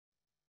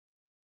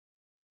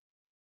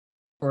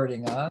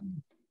Recording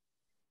on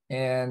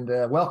and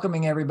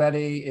welcoming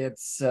everybody.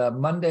 It's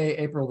Monday,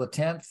 April the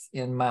 10th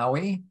in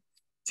Maui,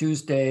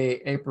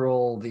 Tuesday,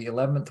 April the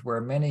 11th, where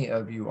many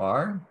of you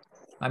are.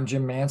 I'm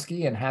Jim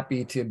Mansky and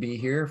happy to be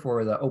here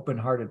for the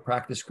Open-Hearted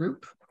Practice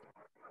Group.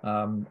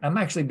 I'm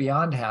actually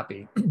beyond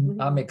happy.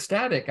 I'm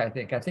ecstatic, I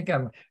think. I think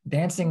I'm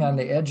dancing on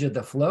the edge of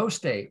the flow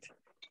state,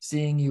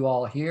 seeing you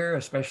all here,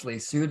 especially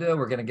Sudha.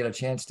 We're going to get a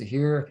chance to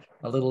hear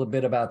a little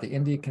bit about the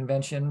India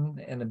Convention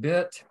in a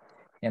bit.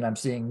 And I'm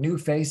seeing new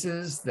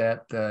faces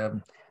that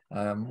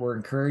were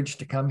encouraged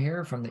to come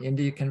here from the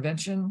India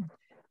Convention,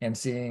 and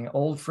seeing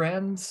old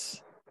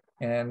friends.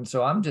 And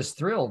so I'm just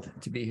thrilled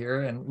to be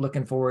here and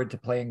looking forward to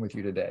playing with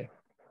you today.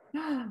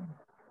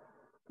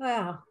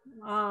 Well,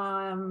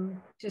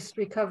 just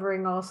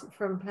recovering also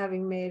from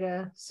having made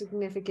a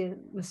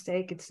significant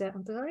mistake, it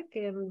sounds like,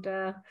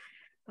 and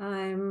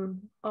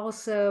I'm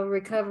also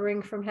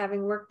recovering from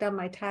having worked on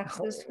my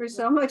taxes for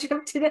so much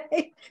of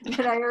today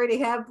that I already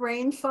have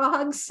brain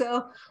fog,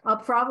 so I'll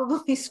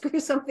probably screw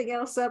something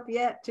else up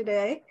yet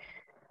today.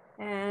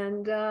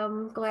 And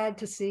glad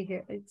to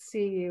see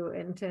you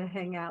and to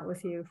hang out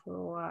with you for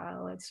a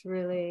while. It's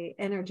really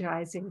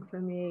energizing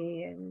for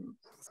me, and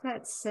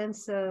that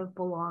sense of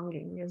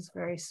belonging is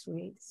very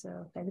sweet.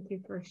 So thank you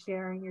for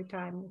sharing your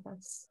time with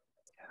us.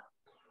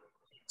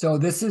 So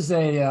this is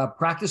a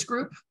practice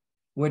group,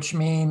 which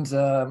means,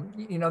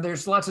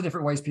 there's lots of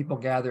different ways people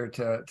gather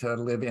to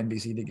live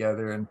NBC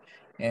together.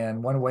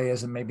 And one way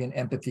is maybe an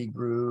empathy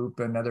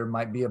group, another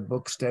might be a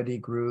book study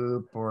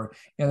group, or,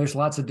 there's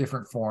lots of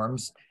different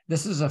forms.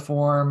 This is a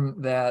form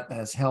that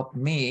has helped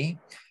me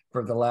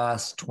for the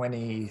last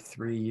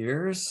 23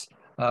 years,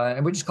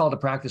 and we just call it a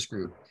practice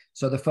group.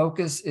 So the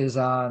focus is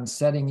on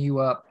setting you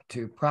up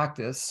to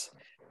practice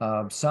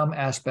some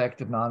aspect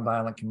of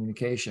nonviolent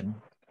communication.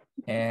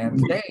 And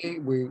today,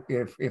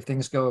 if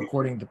things go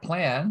according to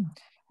plan,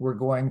 we're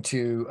going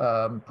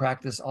to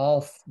practice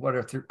all what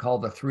are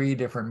called the 3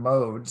 different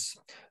modes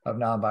of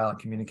nonviolent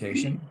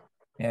communication.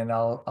 And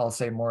I'll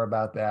say more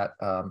about that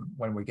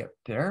when we get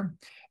there.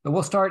 But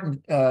we'll start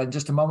in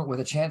just a moment with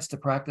a chance to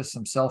practice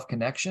some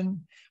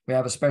self-connection. We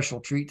have a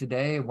special treat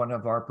today. One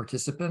of our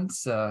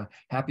participants,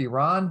 Happy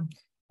Ron,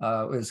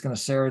 is going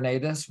to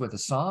serenade us with a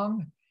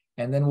song.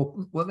 And then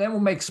we'll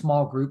make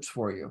small groups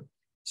for you.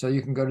 So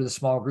you can go to the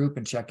small group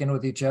and check in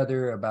with each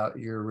other about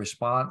your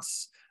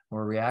response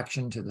or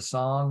reaction to the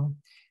song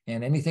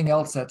and anything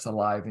else that's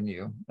alive in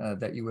you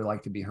that you would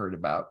like to be heard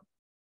about.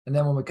 And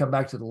then when we come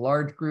back to the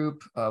large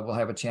group, we'll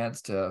have a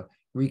chance to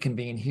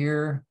reconvene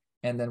here,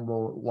 and then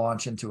we'll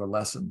launch into a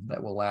lesson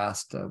that will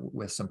last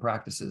with some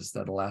practices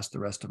that'll last the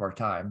rest of our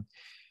time.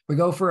 We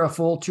go for a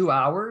full 2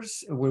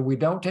 hours where we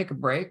don't take a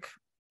break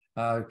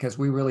because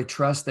we really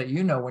trust that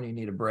you know when you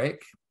need a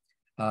break.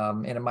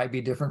 And it might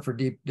be different for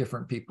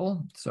different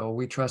people. So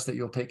we trust that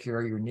you'll take care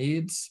of your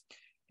needs.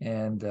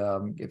 And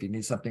if you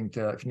need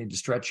if you need to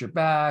stretch your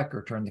back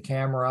or turn the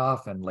camera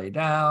off and lay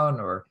down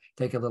or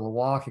take a little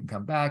walk and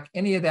come back,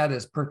 any of that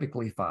is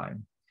perfectly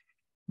fine.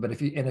 But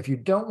if you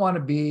don't want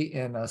to be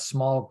in a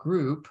small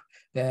group,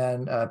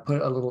 then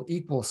put a little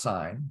equal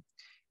sign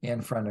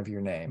in front of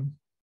your name,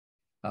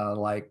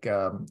 like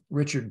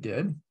Richard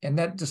did. And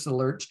that just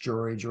alerts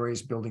Jory.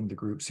 Jory's building the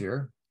groups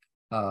here.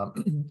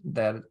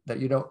 That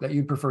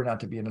you prefer not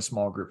to be in a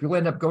small group. You'll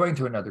end up going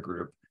to another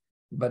group,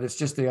 but it's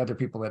just the other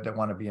people that don't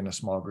want to be in a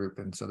small group,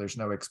 and so there's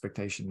no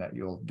expectation that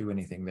you'll do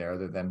anything there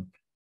other than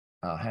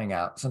hang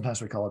out.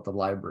 Sometimes we call it the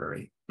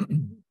library.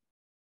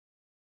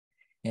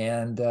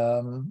 And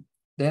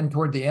then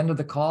toward the end of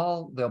the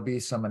call, there'll be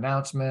some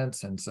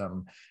announcements and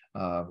some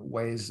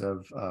ways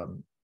of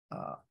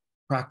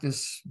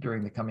practice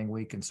during the coming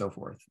week and so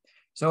forth.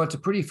 So it's a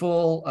pretty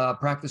full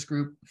practice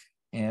group,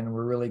 and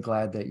we're really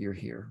glad that you're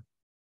here.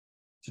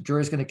 So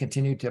Jory's going to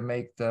continue to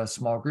make the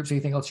small groups.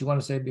 Anything else you want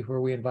to say before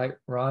we invite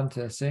Ron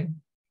to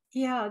sing?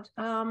 Yeah,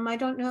 I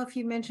don't know if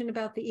you mentioned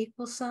about the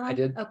equal sign. I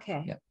did.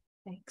 Okay. Yeah.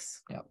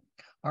 Thanks. Yeah.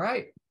 All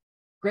right.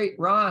 Great.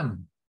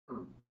 Ron,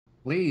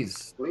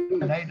 please.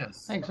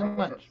 Thanks so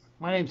much.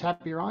 My name's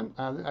Happy Ron.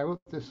 I wrote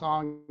this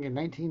song in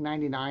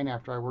 1999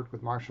 after I worked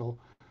with Marshall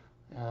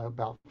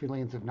about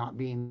feelings of not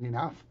being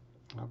enough,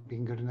 not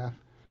being good enough.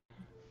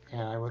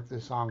 And I wrote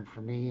this song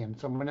for me and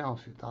someone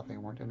else who thought they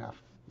weren't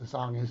enough. The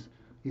song is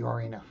You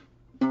Are Enough.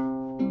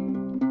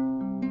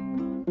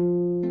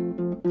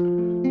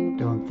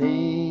 Don't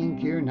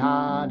think you're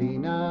not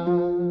enough.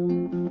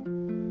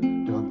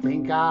 Don't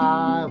think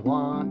I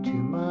want too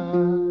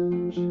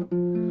much.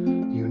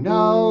 You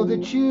know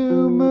that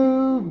you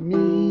move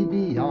me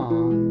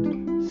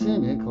beyond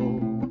cynical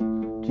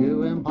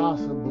to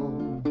impossible.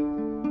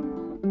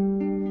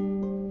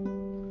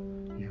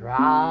 Your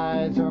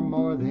eyes are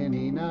more than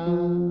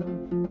enough.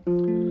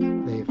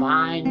 They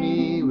find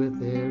me with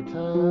their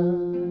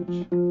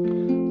touch,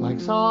 like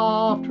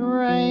soft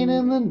rain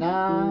in the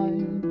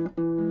night,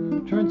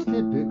 turns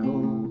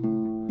typical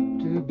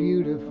to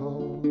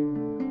beautiful.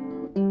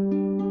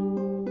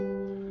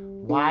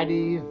 Why do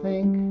you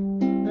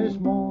think there's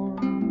more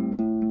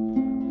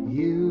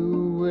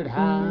you would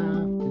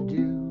have to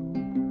do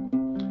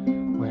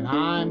when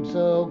I'm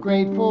so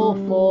grateful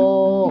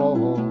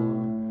for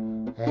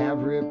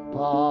every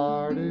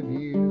part of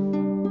you.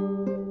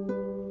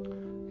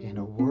 In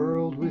a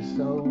world with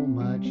so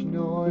much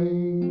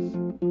noise,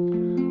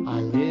 I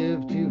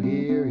live to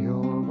hear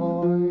your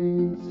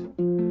voice.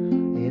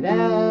 It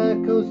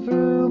echoes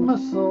through my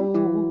soul.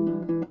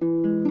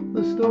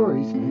 The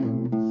story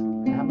spins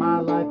and my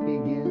life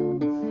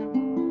begins.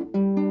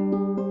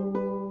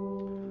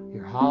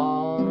 Your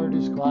heart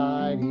is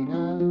quite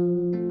enough,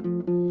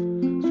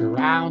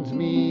 surrounds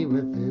me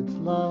with its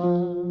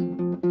love.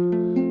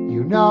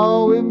 You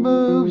know it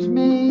moves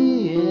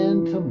me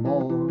into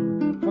more,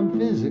 from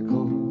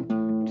physical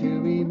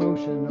to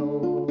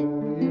emotional.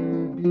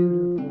 You're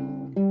beautiful.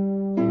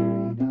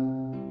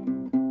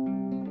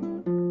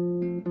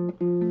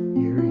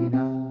 You're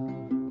enough.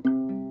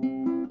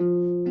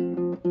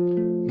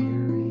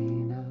 You're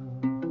enough.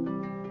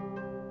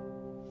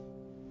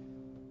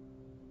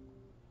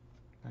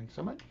 Thanks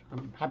so much.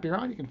 I'm Happy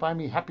Ron. You can find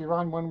me Happy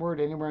Ron, one word,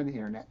 anywhere on the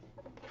internet.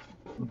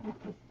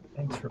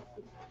 Thanks for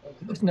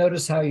just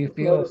notice how you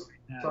feel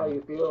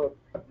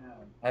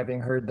having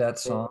heard that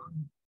song.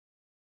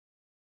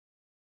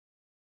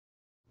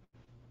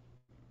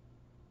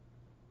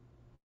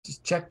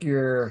 Just check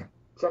your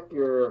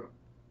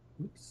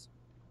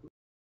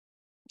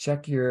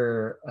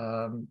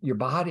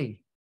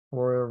body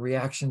for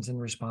reactions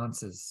and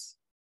responses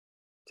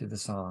to the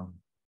song.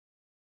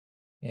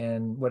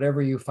 And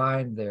whatever you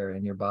find there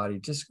in your body,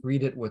 just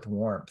greet it with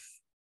warmth.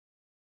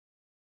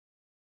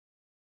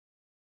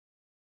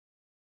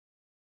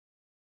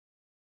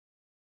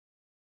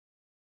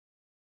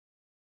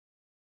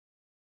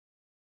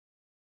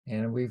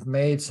 And we've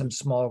made some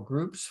small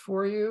groups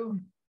for you.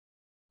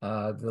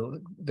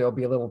 There'll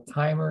be a little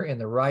timer in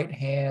the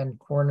right-hand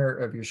corner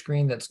of your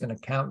screen that's going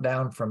to count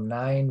down from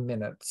 9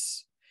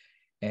 minutes.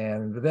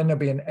 And then there'll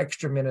be an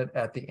extra minute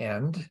at the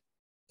end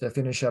to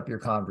finish up your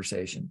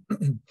conversation.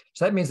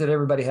 So that means that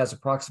everybody has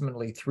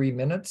approximately 3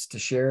 minutes to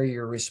share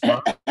your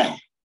response,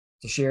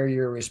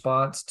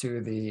 to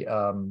the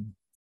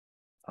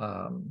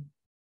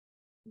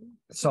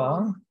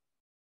song,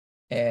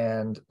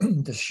 and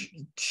to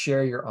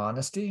share your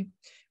honesty,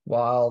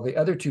 while the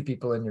other 2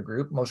 people in your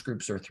group, most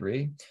groups are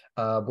 3,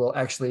 will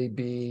actually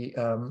be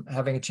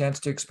having a chance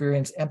to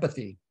experience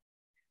empathy,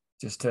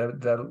 just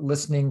the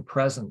listening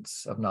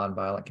presence of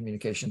nonviolent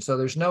communication. So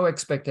there's no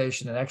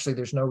expectation, and actually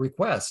there's no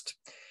request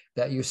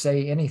that you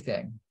say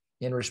anything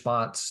in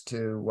response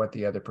to what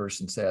the other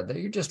person said, that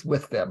you're just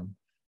with them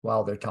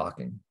while they're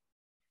talking.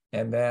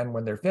 And then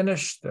when they're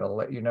finished, they'll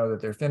let you know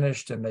that they're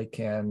finished, and they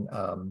can,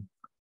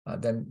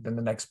 then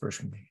the next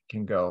person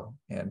can go.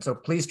 And so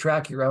please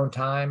track your own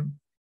time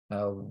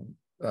so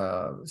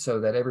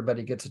that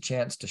everybody gets a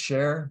chance to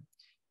share.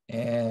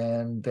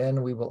 And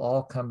then we will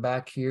all come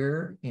back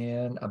here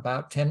in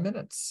about 10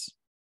 minutes.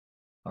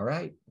 All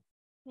right.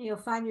 You'll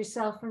find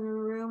yourself in a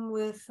room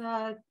with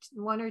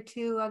 1 or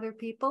 2 other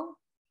people,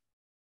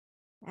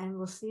 and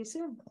we'll see you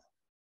soon.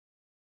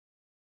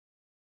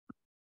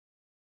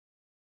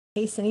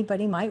 In case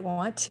anybody might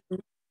want to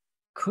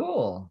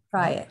Cool.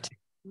 try it.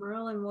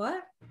 Merlin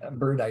what?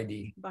 Bird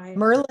ID.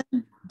 Merlin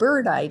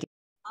Bird ID.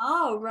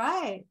 Oh,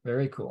 right.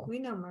 Very cool. We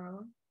know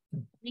Merlin.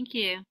 Thank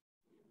you.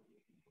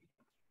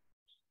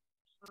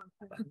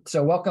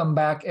 So welcome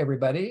back,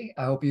 everybody.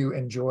 I hope you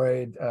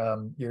enjoyed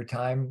your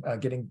time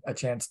getting a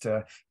chance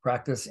to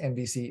practice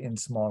NVC in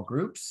small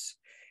groups.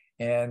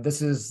 And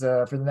this is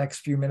for the next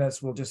few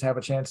minutes, we'll just have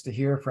a chance to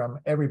hear from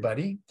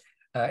everybody,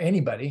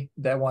 anybody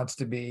that wants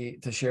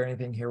to share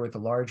anything here with the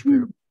large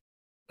group.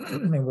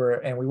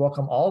 And we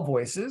welcome all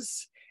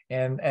voices.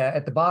 And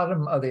at the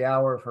bottom of the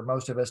hour, for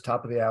most of us,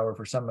 top of the hour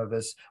for some of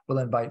us, we'll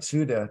invite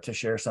Sudha to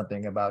share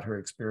something about her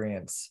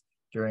experience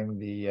during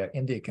the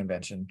India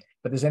convention.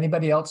 But does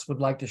anybody else would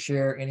like to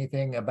share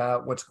anything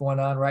about what's going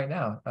on right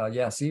now?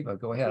 Yeah, Siva,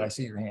 go ahead. I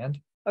see your hand.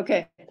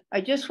 Okay,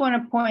 I just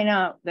want to point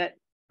out that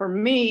for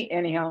me,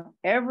 anyhow,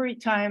 every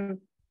time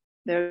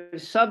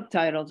there's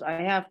subtitles,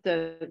 I have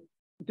to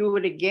do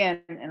it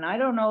again. And I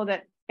don't know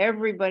that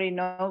everybody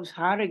knows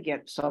how to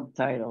get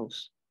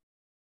subtitles.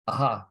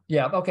 Aha,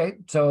 yeah, okay.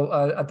 So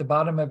at the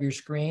bottom of your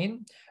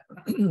screen,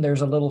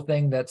 there's a little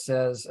thing that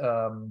says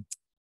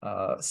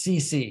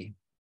CC.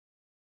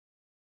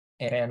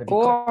 And if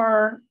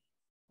you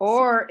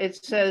or it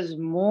says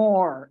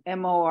more,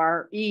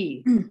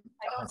 M-O-R-E. I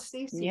don't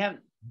see. Yeah.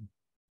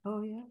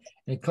 Oh, yeah.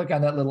 you click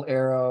on that little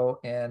arrow,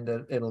 and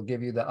it'll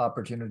give you the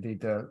opportunity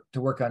to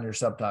work on your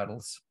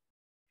subtitles.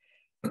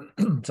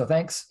 So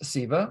thanks,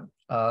 Siva.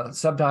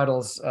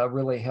 Subtitles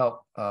really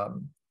help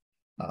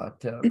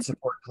to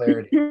support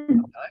clarity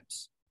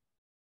sometimes.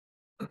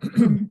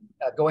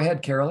 Go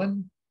ahead,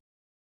 Carolyn.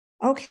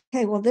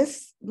 Okay, well,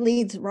 this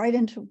leads right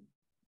into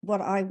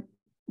what I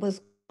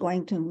was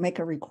going to make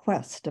a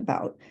request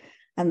about.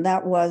 And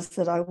that was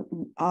that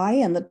I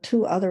and the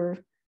 2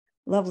 other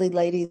lovely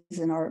ladies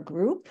in our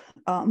group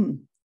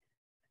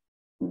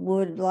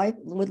would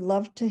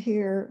love to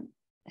hear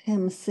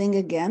him sing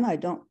again. I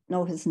don't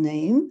know his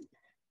name.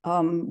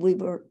 We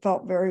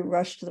felt very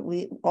rushed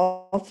that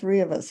all 3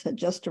 of us had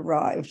just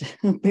arrived,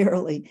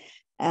 barely.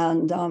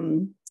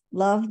 and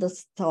loved the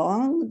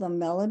song, the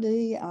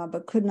melody,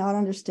 but could not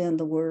understand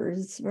the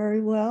words very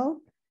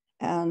well.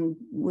 And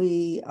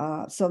we,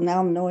 so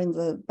now knowing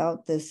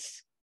about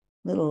this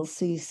little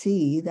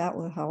CC, that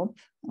will help,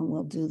 and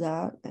we'll do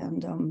that.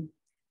 And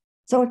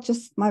so it's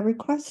just my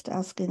request,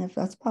 asking if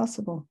that's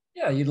possible.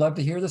 Yeah, you'd love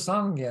to hear the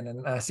song again,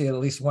 and I see at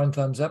least one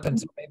thumbs up. And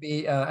so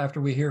maybe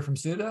after we hear from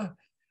Sudha,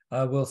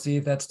 we'll see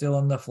if that's still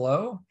in the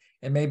flow.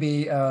 And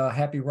maybe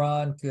Happy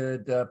Ron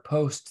could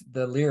post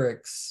the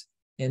lyrics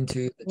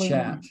into the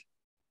chat.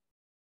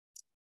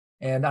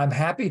 And I'm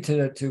happy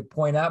to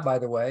point out, by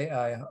the way,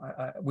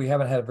 we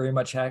haven't had very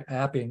much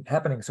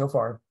happening so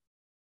far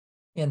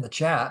in the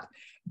chat,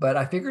 but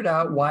I figured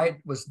out why it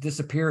was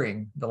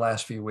disappearing the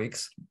last few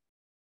weeks,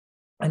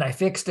 and I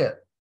fixed it.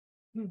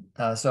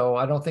 So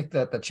I don't think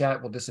that the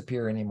chat will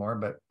disappear anymore,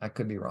 but I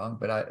could be wrong.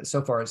 But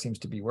so far it seems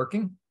to be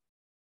working.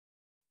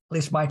 At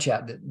least my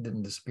chat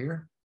didn't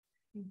disappear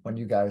when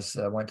you guys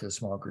went to the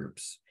small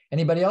groups.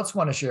 Anybody else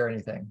want to share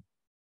anything?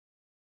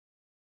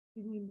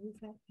 Can we move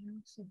that now?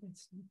 So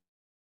that's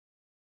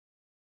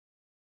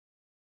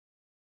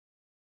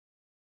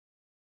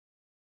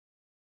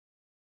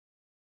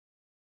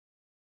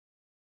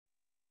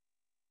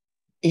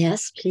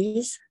Yes,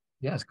 please.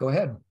 Yes, go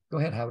ahead. Go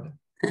ahead, Howard.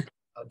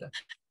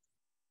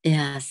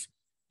 Yes.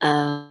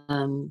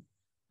 Well,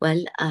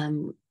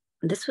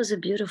 this was a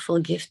beautiful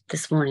gift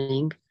this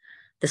morning.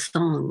 The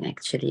song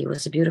actually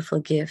was a beautiful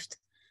gift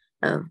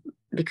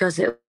because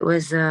it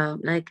was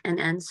like an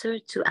answer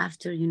to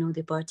after,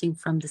 departing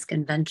from this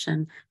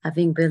convention,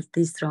 having built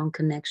these strong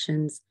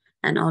connections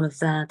and all of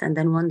that, and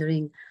then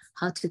wondering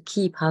how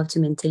to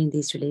maintain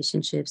these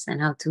relationships and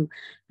how to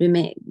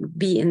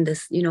be in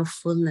this,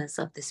 fullness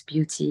of this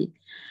beauty.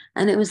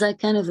 And it was like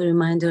kind of a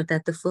reminder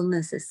that the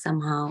fullness is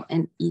somehow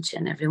in each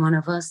and every one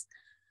of us,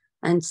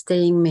 and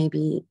staying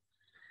maybe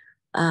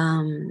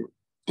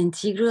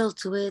integral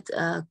to it,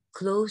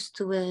 close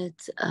to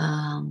it,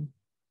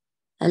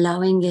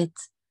 allowing it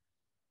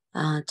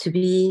to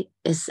be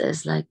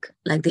is like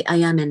the I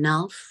am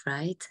enough,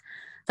 right?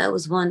 That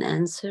was one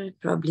answer.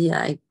 Probably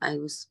I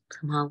was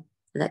somehow,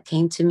 that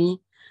came to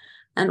me.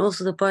 And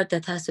also the part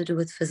that has to do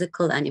with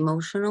physical and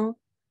emotional,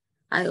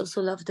 I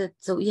also loved it.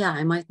 So yeah,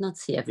 I might not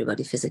see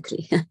everybody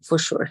physically for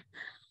sure.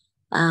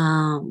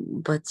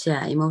 But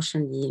yeah,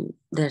 emotionally,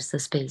 there's a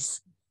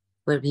space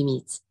where we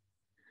meet.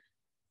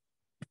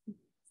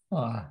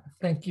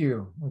 Thank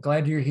you. I'm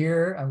glad you're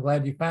here. I'm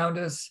glad you found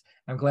us.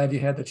 I'm glad you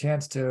had the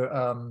chance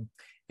to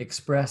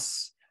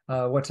express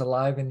what's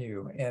alive in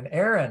you. And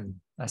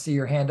Aaron, I see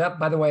your hand up.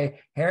 By the way,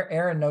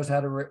 Aaron knows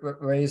how to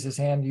raise his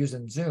hand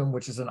using Zoom,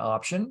 which is an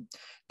option.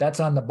 That's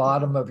on the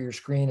bottom of your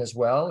screen as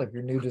well. If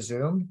you're new to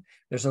Zoom,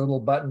 there's a little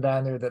button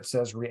down there that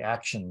says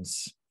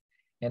reactions.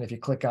 And if you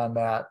click on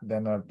that,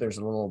 then there's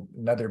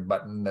another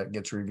button that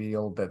gets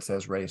revealed that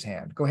says raise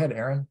hand. Go ahead,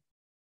 Aaron.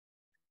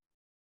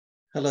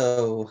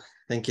 Hello,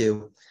 thank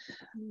you.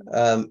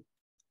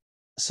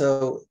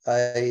 So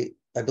I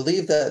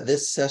believe that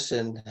this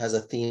session has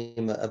a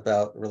theme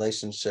about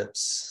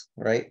relationships,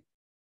 right?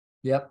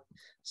 Yep.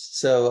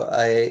 So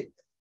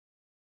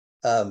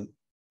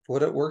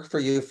would it work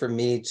for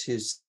me to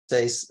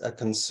say a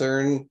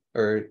concern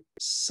or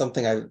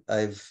something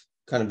I've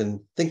kind of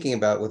been thinking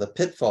about with a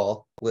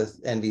pitfall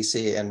with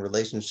NVC and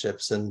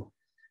relationships, and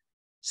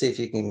see if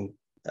you can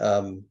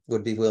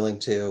would be willing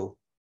to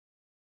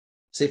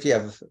see if you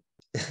have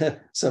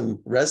some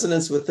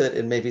resonance with it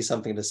and maybe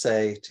something to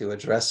say to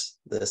address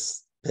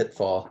this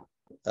pitfall.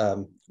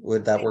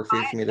 Would that work for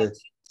me to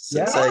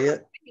say it? Bring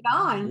it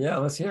on. Yeah,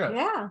 let's hear it.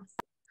 Yeah.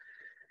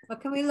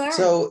 What can we learn?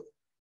 So,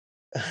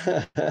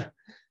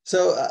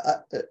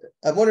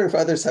 I'm wondering if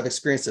others have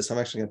experienced this. I'm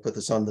actually going to put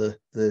this on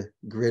the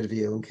grid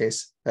view in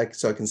case,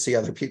 so I can see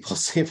other people,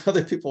 see if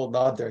other people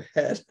nod their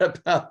head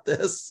about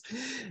this.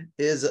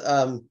 Is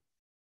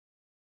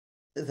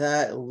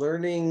that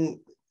learning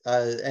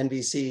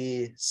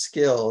NVC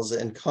skills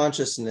and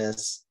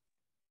consciousness,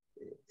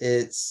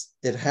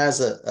 it has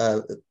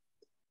a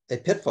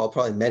pitfall,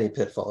 probably many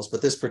pitfalls,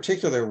 but this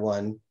particular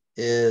one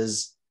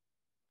is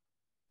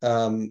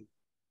kind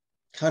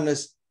of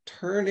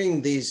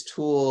turning these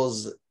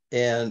tools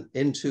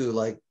into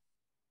like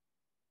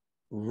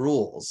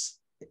rules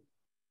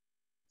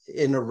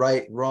in a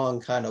right wrong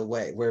kind of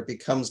way, where it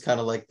becomes kind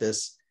of like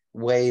this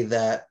way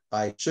that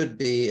I should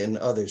be and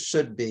others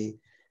should be.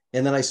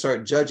 And then I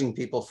start judging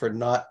people for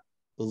not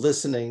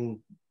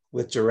listening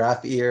with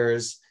giraffe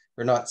ears,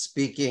 or not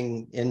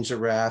speaking in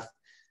giraffe,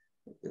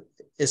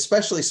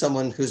 especially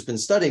someone who's been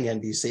studying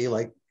NVC,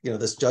 like,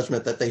 this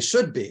judgment that they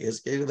should be,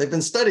 is they've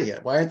been studying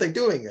it. Why aren't they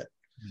doing it?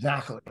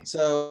 Exactly.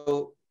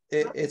 So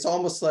it's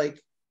almost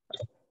like,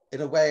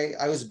 in a way,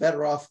 I was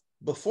better off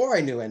before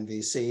I knew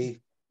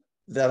NVC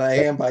than I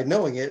am by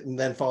knowing it and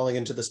then falling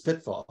into this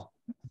pitfall.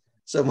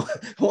 So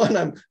one,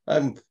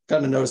 I'm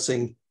kind of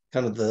noticing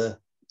kind of the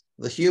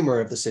humor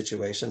of the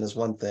situation is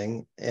one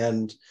thing,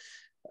 and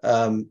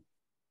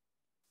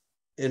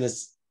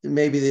it's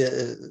maybe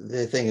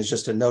the thing is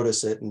just to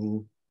notice it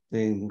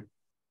and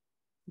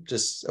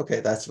just, okay,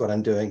 that's what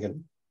I'm doing,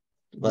 and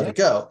let it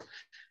go.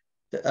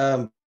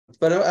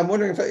 But I'm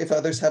wondering if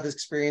others have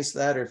experienced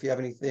that, or if you have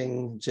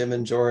anything, Jim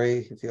and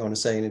Jory, if you want to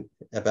say anything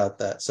about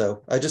that.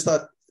 So I just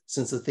thought,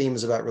 since the theme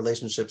is about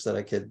relationships, that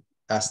I could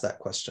ask that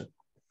question.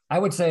 I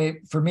would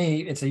say for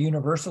me, it's a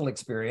universal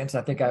experience.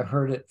 I think I've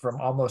heard it from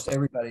almost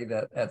everybody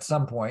that at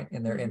some point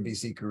in their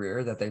NVC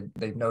career that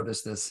they've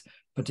noticed this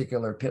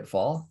particular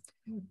pitfall.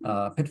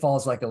 Pitfall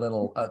is like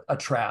a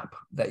trap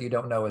that you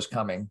don't know is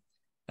coming.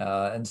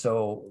 And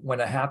so when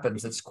it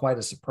happens, it's quite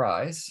a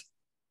surprise.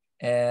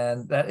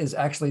 And that is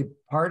actually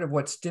part of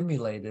what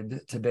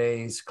stimulated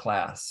today's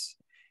class,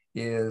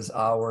 is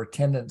our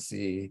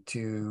tendency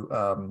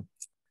to,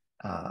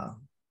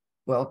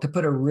 well, to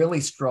put a really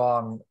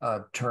strong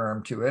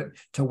term to it,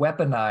 to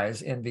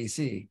weaponize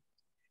NVC,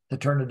 to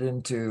turn it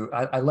into,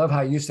 I love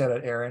how you said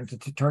it, Aaron, to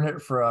turn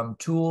it from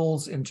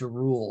tools into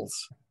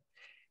rules.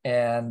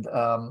 And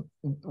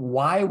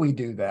why we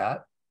do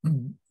that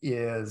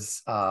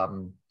is,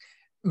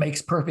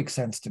 makes perfect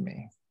sense to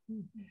me.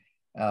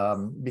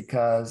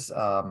 Because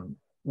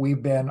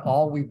we've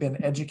been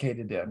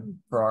educated in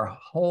for our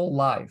whole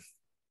life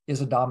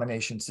is a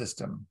domination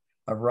system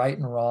of right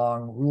and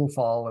wrong, rule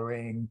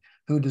following,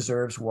 who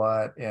deserves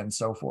what, and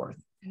so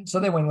forth. So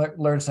then when we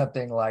learn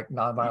something like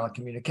nonviolent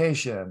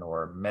communication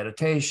or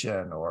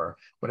meditation or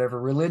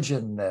whatever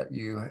religion that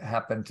you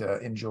happen to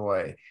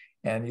enjoy,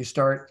 and you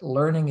start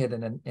learning it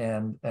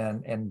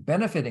and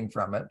benefiting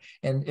from it,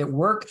 and it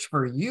works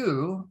for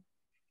you.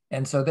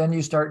 And so then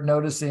you start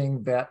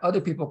noticing that other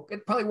people,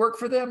 it probably worked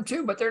for them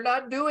too, but they're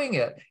not doing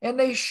it, and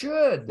they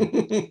should.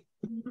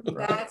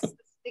 That's the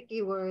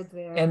sticky word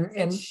there. And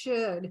it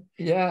should.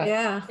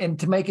 Yeah. And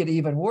to make it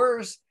even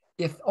worse,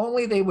 if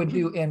only they would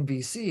do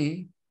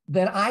NVC,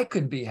 then I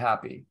could be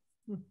happy.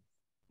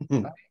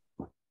 Right?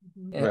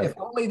 Right. If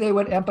only they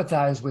would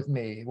empathize with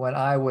me when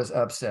I was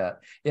upset.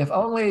 If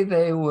only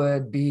they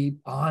would be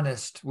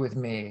honest with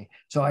me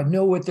so I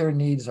know what their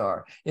needs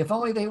are. If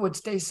only they would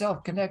stay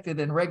self-connected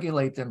and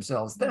regulate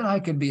themselves, then I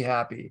could be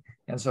happy,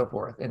 and so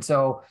forth. And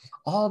so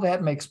all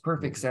that makes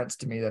perfect sense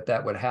to me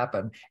that would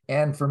happen.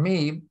 And for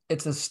me,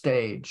 it's a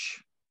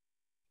stage.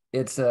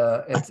 It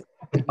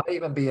might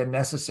even be a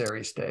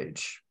necessary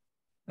stage.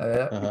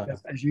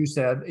 Because, as you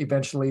said,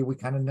 eventually we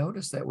kind of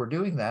notice that we're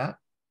doing that.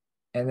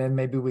 And then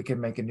maybe we can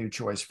make a new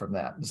choice from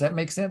that. Does that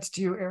make sense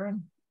to you,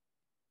 Aaron?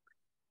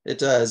 It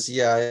does,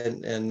 yeah.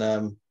 And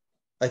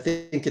I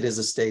think it is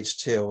a stage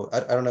too. I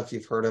don't know if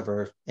you've heard of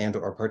or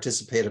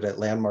participated at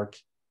Landmark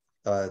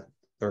or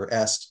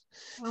EST.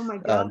 Oh my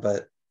God.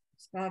 But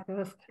it's back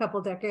a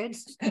couple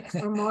decades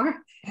or more.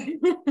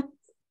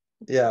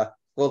 Yeah,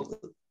 well,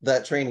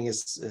 that training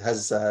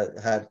has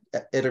had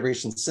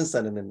iterations since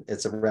then, and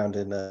it's around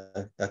in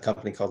a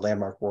company called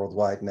Landmark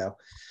Worldwide now.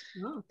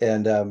 Oh.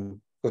 And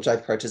which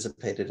I've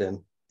participated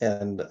in,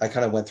 and I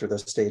kind of went through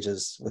those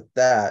stages with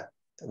that,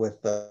 with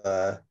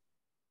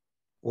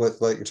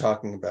what you're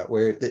talking about,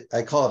 where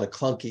I call it a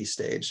clunky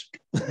stage.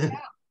 Yeah,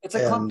 it's a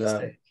clunky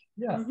stage.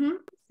 Yeah. Mm-hmm.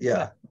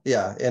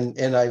 Yeah.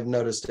 And I've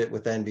noticed it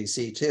with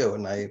NVC too,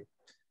 and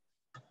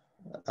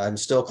I'm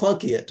still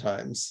clunky at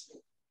times.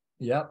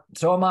 Yep.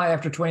 So am I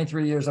after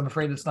 23 years. I'm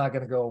afraid it's not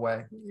going to go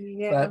away.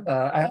 Yeah.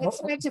 But I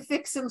tried to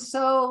fix them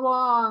so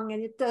long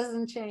and it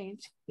doesn't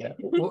change. Yeah.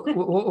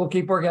 We'll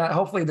keep working on it.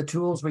 Hopefully the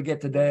tools we get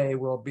today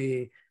will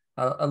be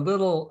a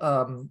little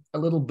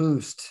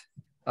boost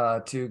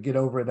to get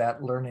over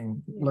that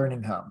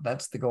learning hump.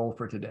 That's the goal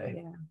for today.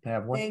 Yeah. To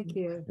have one. Thank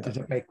you.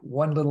 To make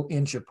one little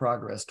inch of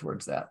progress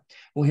towards that.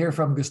 We'll hear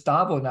from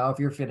Gustavo now if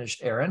you're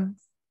finished, Aaron.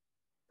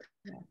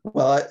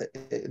 Well,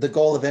 the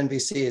goal of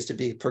NVC is to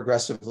be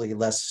progressively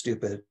less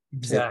stupid,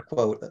 exactly. To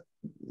quote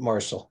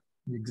Marshall.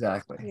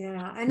 Exactly.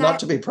 Yeah. And not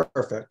to be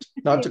perfect,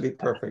 but to be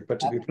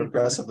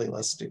progressively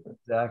less stupid.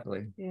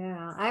 Exactly.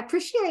 Yeah. I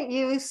appreciate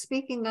you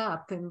speaking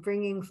up and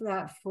bringing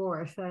that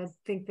forth. I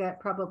think that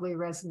probably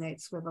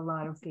resonates with a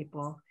lot of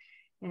people,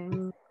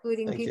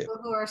 including people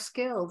who are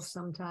skilled,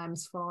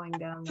 sometimes falling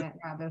down that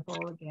rabbit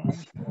hole again.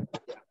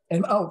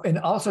 And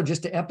also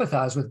just to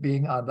empathize with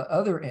being on the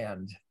other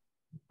end.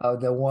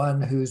 The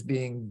one who's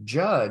being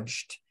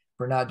judged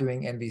for not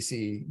doing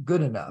NVC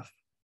good enough.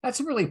 That's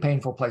a really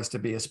painful place to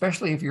be,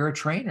 especially if you're a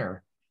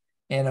trainer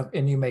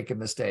and you make a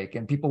mistake.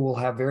 And people will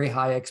have very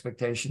high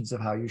expectations of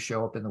how you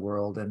show up in the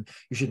world, and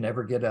you should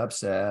never get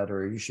upset,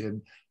 or you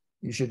should,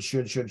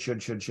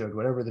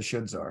 whatever the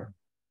shoulds are.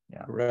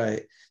 Yeah.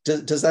 Right.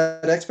 Does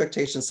that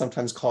expectation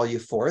sometimes call you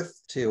forth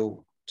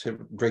to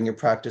bring your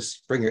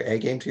A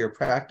game to your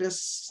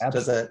practice? Absolutely.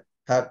 Does that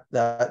have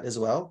that as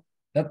well?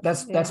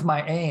 That's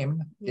my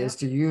aim, is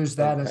to use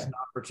that as an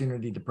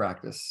opportunity to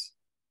practice.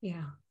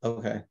 Yeah.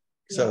 Okay.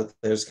 So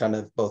there's kind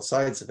of both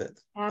sides of it.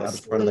 Absolutely.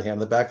 The front of the hand,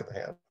 the back of the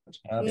hand.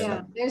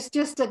 Yeah. There's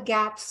just a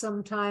gap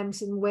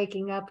sometimes in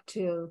waking up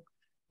to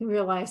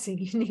realizing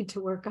you need to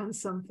work on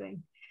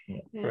something. Yeah.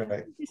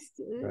 Right.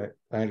 Right.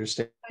 I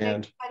understand.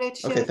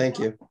 Okay. Thank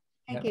you.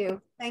 Thank you.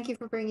 Thank you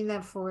for bringing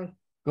that forth.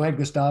 Go ahead,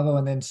 Gustavo,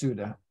 and then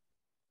Suda.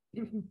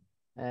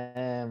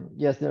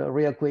 Just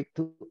real quick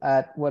to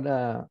add what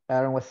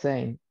Aaron was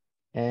saying.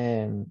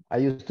 I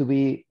used to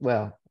be,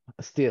 well,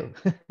 still.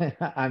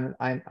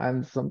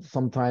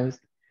 Sometimes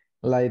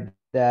like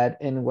that.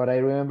 And what I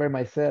remember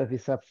myself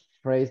is a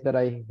phrase that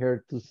I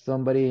heard to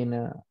somebody in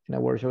a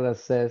workshop that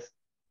says,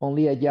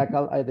 only a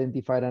jackal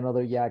identified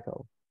another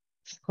jackal.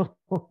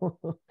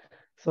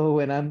 So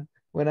when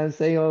I'm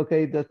saying,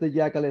 okay, that's the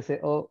jackal, I say,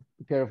 oh,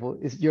 careful,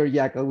 it's your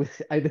jackal. We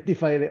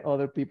identify the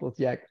other people's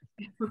jackal.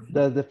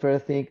 That's the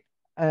first thing.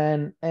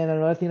 And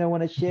another thing I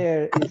want to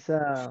share is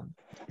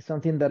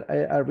something that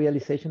a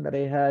realization that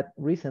I had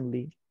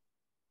recently,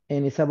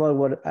 and it's about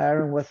what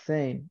Aaron was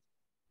saying.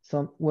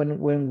 So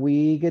when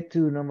we get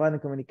to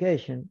nonviolent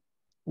communication,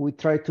 we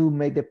try to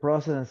make the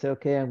process and say,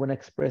 okay, I'm going to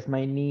express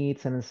my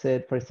needs. And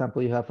instead, for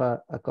example, you have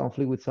a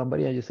conflict with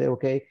somebody and you say,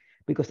 okay,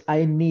 because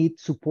I need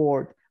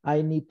support,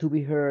 I need to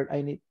be heard,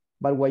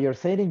 but what you're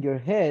saying in your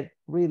head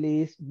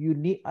really is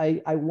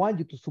I want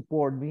you to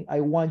support me,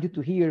 I want you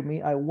to hear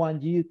me, I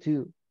want you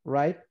to,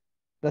 right?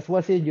 That's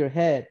what's in your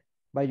head,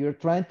 but you're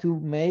trying to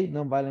make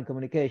nonviolent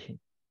communication.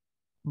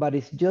 But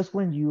it's just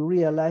when you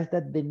realize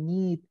that the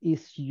need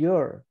is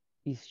your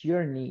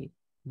need,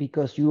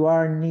 because you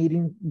are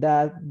needing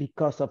that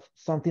because of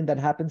something that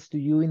happens to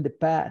you in the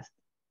past.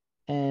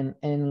 And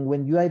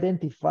when you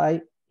identify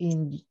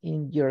in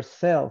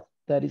yourself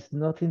that it's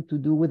nothing to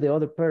do with the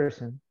other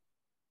person,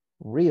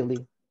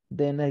 really,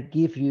 then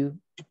it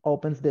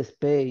opens the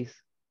space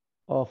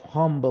of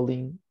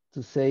humbling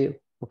to say,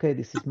 okay,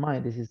 this is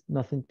mine, this is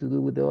nothing to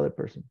do with the other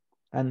person.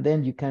 And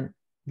then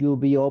you'll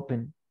be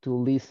open to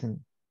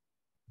listen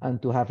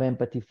and to have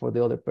empathy for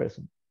the other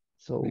person.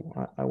 So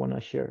I want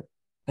to share.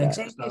 Thanks,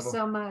 Thank you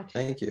so much.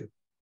 Thank you.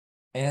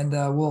 And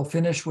we'll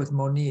finish with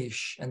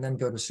Monish and then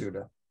go to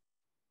Sudha.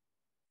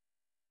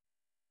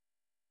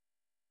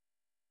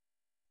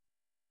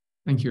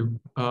 Thank you.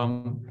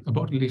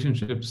 About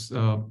relationships,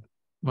 one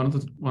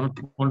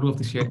or two of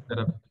the shares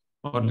that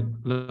or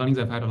learnings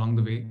I've had along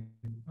the way.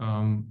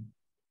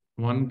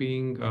 One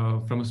being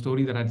from a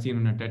story that I'd seen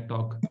in a TED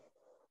Talk.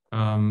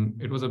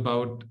 It was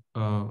about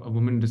a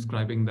woman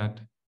describing that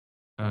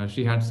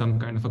she had some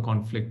kind of a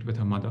conflict with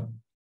her mother.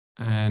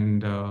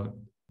 And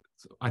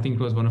I think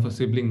it was one of her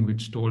siblings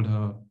which told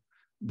her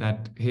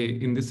that, hey,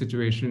 in this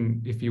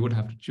situation, if you would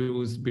have to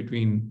choose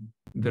between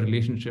the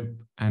relationship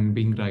and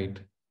being right,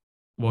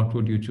 what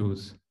would you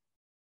choose?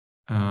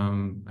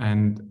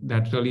 And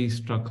that really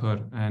struck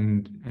her,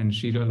 and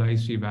she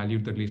realized she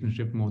valued the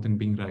relationship more than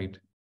being right.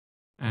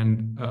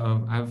 And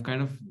I've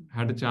kind of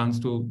had a chance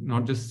to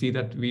not just see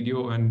that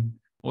video and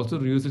also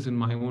reuse this in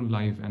my own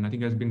life. And I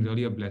think that's been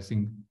really a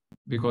blessing,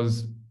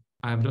 because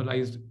I've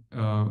realized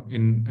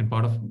in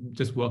part of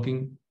just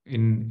working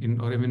in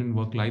or even in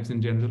work lives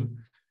in general,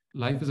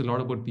 life is a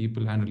lot about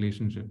people and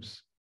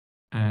relationships.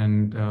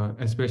 And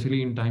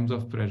especially in times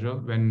of pressure,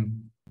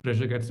 when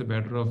pressure gets the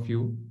better of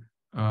you,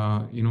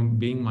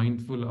 being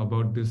mindful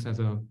about this as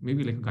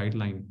maybe like a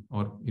guideline,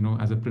 or,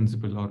 as a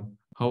principle, or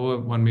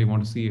however one may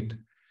want to see it.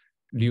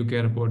 Do you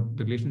care about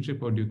the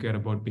relationship, or do you care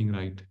about being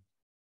right?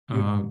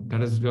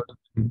 That is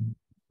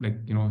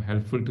really,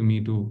 helpful to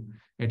me to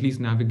at least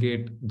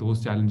navigate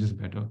those challenges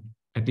better,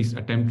 at least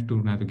attempt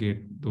to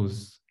navigate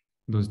those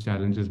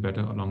challenges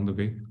better along the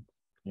way.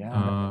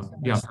 Yeah.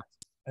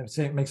 I'd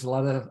say it makes a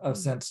lot of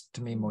sense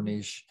to me,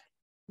 Monish.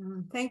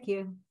 Thank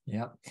you.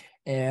 Yeah.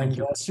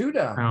 And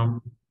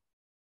Sudha.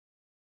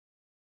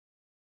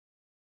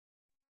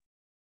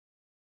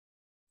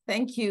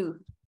 Thank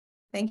you.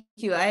 Thank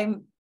you.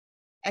 I'm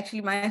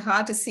actually, my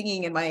heart is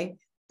singing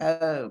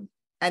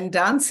and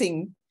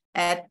dancing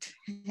at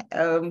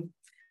the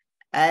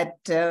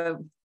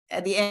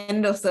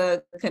end of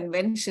the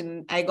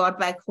convention. I got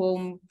back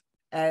home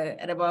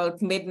at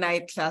about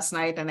midnight last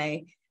night, and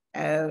I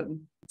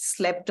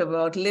slept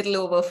about a little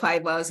over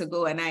 5 hours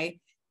ago, and I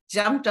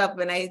jumped up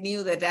when I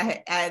knew that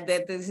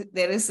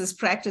there is this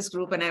practice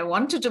group, and I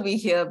wanted to be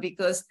here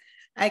because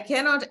I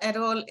cannot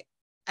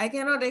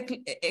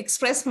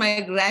express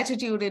my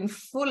gratitude in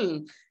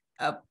full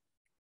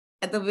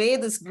at the way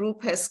this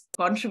group has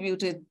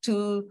contributed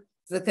to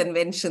the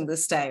convention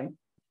this time.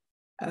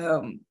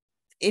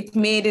 It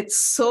made it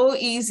so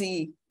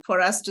easy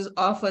for us to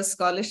offer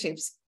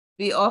scholarships.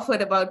 We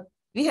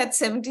had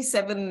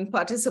 77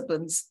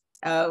 participants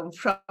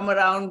from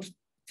around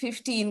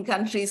 15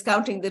 countries,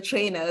 counting the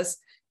trainers.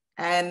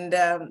 And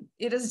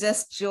it was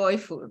just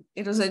joyful.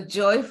 It was a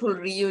joyful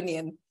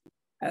reunion.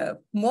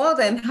 More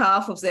than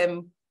half of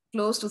them,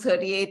 close to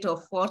 38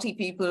 or 40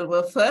 people,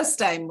 were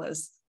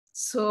first-timers.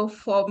 So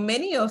for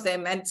many of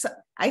them, and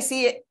I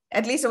see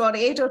at least about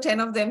 8 or 10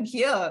 of them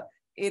here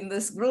in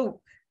this group,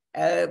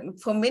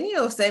 for many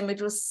of them,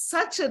 it was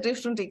such a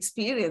different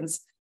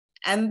experience.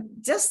 And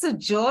just the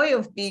joy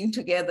of being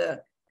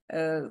together.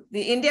 The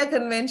India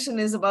Convention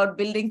is about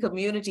building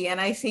community, and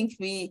I think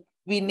we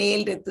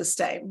nailed it this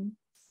time.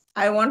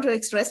 I want to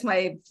express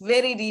my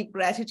very deep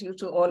gratitude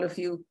to all of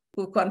you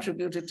who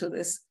contributed to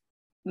this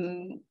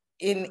in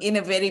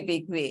a very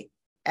big way.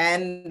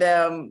 And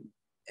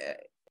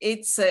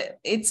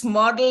it's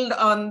modeled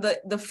on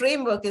the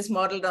framework is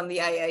modeled on the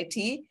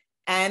IIT,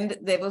 and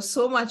there was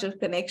so much of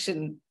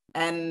connection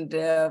and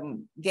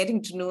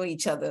getting to know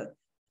each other.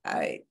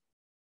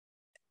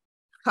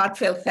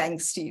 heartfelt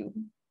thanks to you.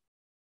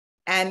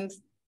 And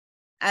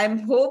I'm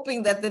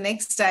hoping that the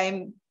next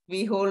time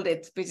we hold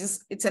it,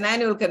 it's an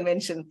annual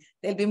convention,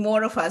 there'll be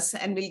more of us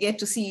and we'll get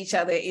to see each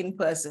other in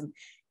person.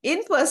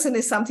 In person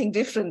is something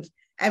different.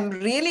 I'm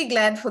really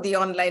glad for the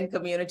online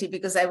community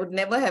because I would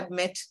never have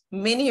met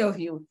many of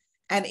you,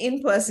 and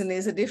in person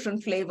is a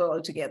different flavor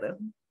altogether.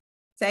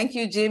 Thank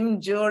you,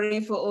 Jim, Jory,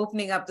 for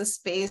opening up the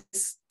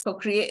space, for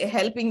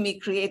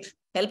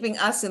helping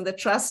us in the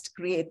trust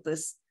create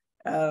this.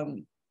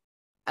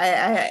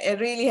 I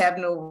really have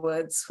no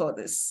words for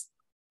this.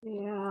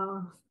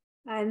 Yeah.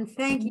 And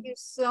thank you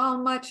so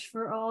much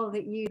for all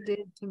that you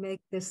did to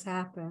make this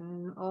happen,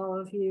 and all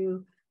of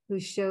you who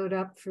showed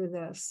up for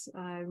this.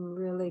 I'm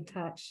really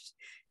touched.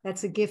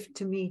 That's a gift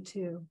to me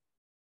too,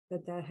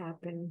 that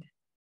happened.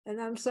 And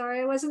I'm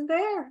sorry I wasn't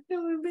there. It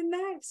would have been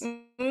nice.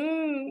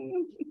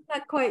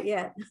 Not quite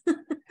yet.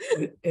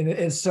 It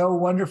is so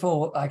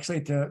wonderful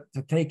actually to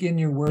take in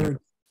your words,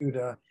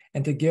 Sudha,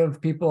 and to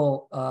give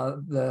people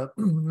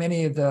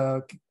many of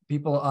the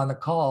people on the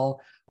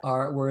call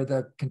were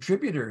the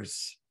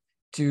contributors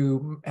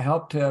to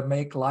help to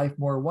make life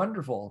more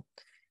wonderful.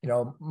 You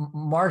know,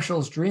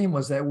 Marshall's dream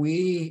was that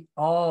we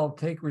all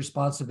take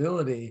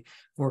responsibility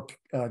for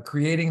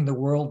creating the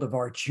world of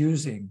our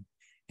choosing.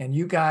 And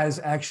you guys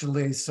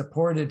actually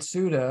supported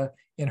Sudha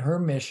in her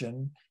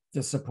mission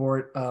to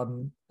support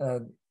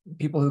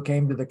people who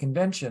came to the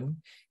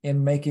convention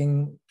in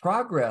making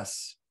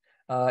progress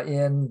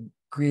in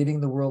creating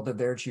the world of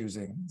their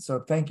choosing. So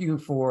thank you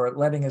for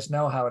letting us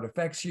know how it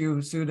affects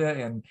you,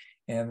 Sudha,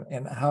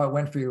 and how it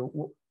went for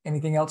you.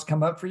 Anything else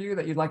come up for you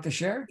that you'd like to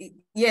share?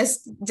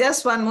 Yes,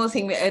 just one more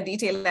thing, a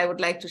detail I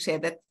would like to share,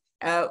 that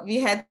we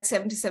had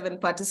 77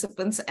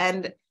 participants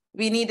and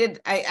we needed,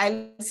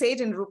 I'll say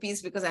it in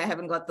rupees because I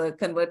haven't got the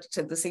converted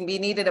to this thing. We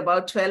needed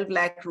about 12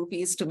 lakh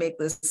rupees to make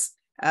this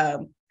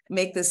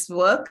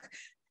work.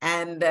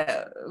 And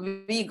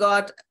we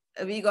got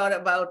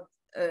about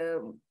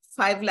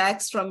 5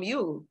 lakhs from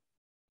you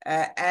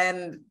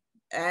and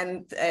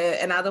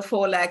another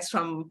 4 lakhs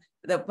from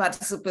the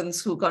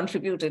participants who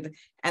contributed.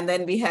 And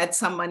then we had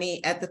some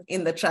money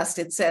in the trust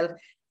itself.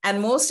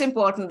 And most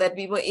important, that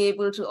we were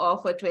able to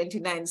offer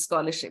 29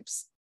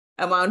 scholarships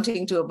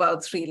amounting to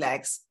about 3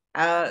 lakhs.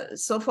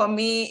 So for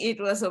me, it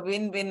was a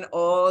win-win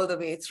all the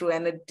way through,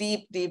 and a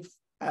deep, deep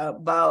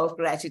bow of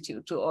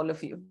gratitude to all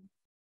of you.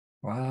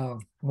 Wow,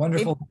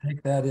 wonderful to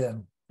take that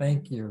in.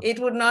 Thank you. It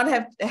would not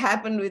have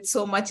happened with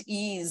so much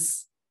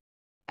ease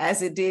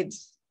as it did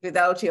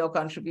without your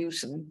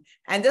contribution.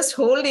 And just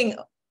holding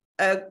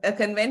a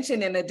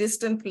convention in a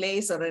distant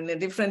place or in a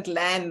different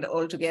land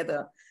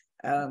altogether,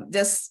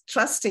 just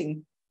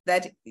trusting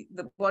that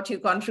what you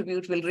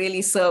contribute will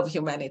really serve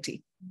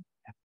humanity.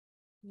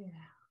 Yeah.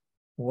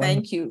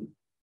 Thank you.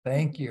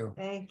 Thank you.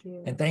 Thank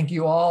you. And thank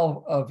you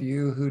all of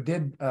you who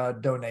did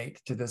donate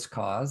to this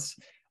cause.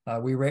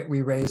 We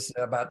raised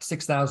about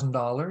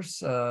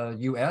 $6,000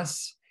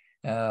 US,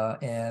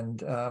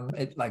 and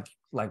it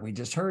like we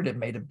just heard, it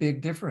made a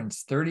big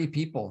difference. 30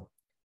 people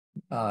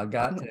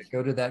got to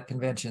go to that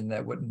convention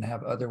that wouldn't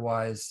have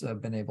otherwise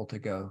been able to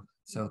go.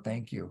 So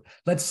thank you.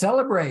 Let's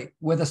celebrate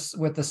with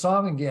the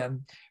song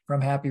again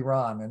from Happy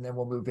Ron, and then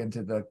we'll move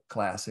into the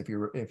class if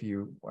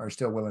you are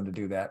still willing to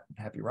do that.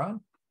 Happy Ron.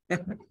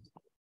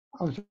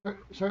 Oh,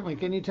 certainly.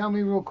 Can you tell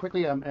me real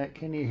quickly?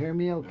 Can you hear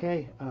me?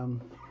 Okay.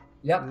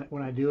 Yep.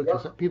 When I do it,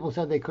 because people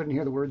said they couldn't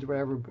hear the words or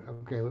whatever.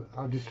 Okay,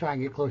 I'll just try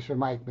and get closer to the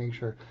mic, make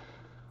sure.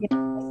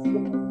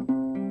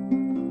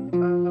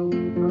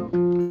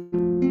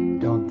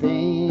 Don't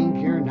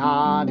think you're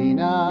not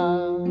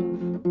enough.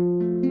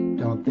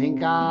 Don't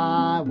think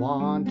I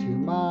want too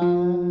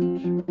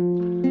much.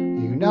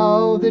 You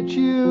know that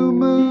you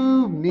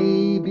move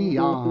me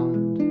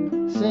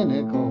beyond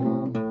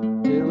cynical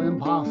to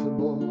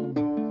impossible.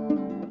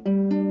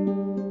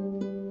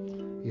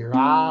 Your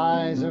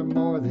eyes are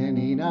more than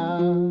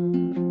enough.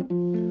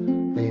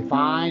 They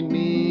find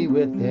me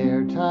with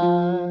their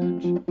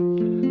touch,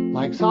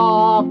 like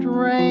soft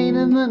rain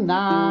in the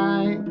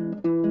night,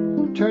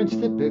 turns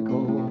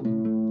typical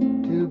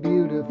to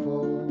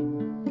beautiful.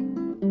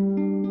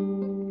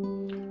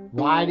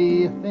 Why do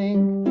you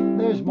think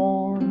there's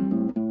more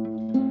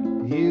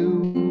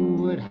you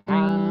would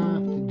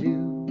have to do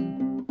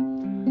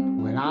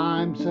when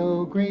I'm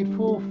so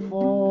grateful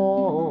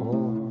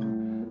for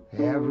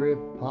every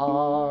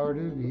part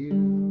of you?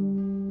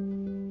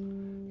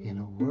 In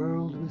a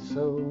world with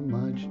so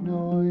much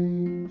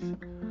noise,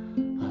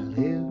 I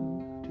live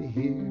to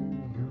hear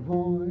your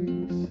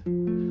voice.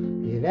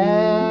 It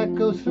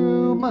echoes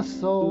through my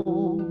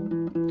soul.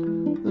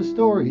 The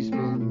story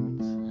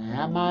spins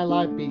and my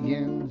life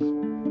begins.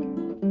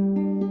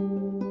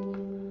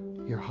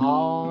 Your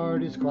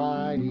heart is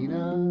quite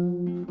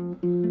enough,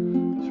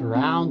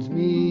 surrounds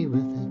me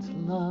with its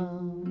love.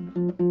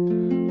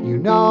 You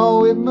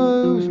know it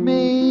moves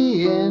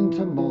me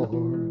into more,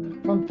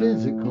 from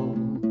physical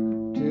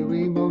to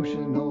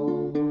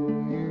emotional.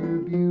 You're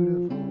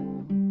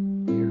beautiful,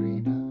 you're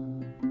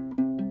enough.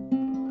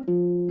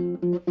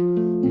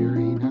 You're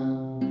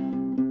enough.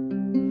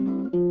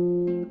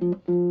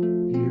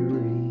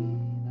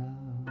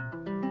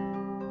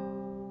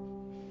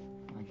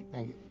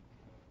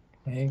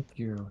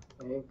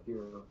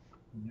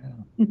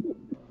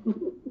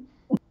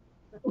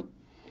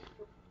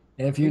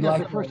 if I you'd think that's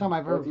like, the first time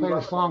I've ever played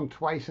a song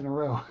twice in a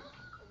row.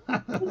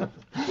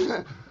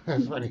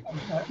 That's funny.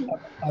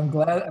 I'm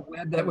glad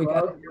that we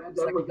got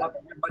second time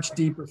much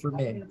deeper for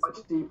me.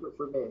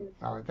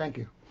 All right, thank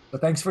you. So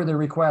thanks for the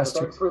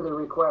request.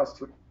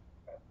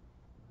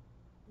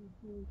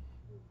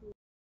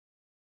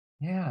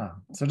 Yeah,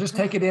 so just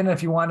take it in.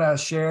 If you want to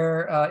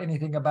share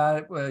anything about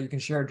it, you can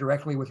share it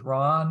directly with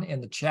Ron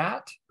in the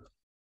chat.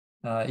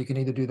 You can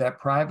either do that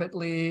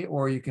privately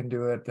or you can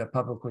do it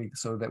publicly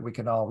so that we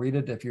can all read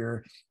it. If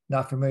you're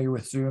not familiar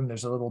with Zoom,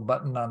 there's a little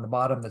button on the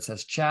bottom that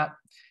says chat.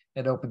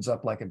 It opens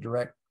up like a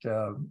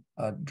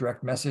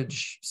direct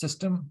message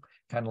system,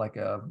 kind of like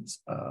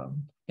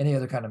any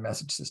other kind of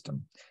message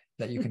system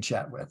that you can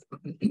chat with.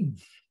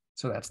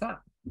 So that's that.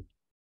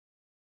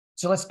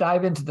 So let's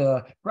dive into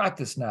the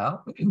practice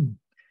now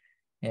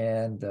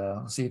and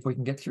see if we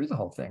can get through the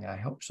whole thing. I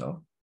hope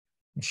so.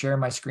 I'm sharing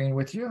my screen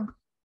with you.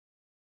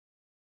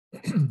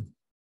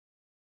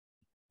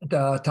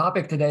 The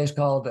topic today is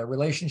called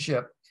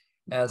relationship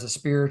as a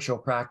spiritual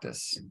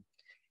practice.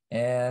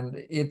 And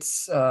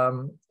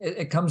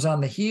it comes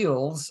on the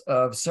heels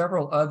of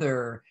several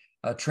other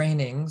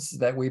trainings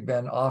that we've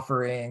been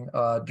offering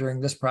during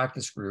this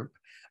practice group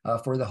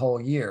for the whole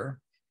year.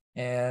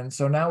 And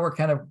so now we're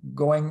kind of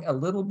going a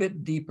little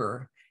bit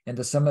deeper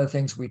into some of the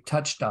things we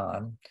touched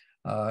on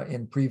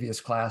in previous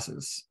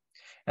classes.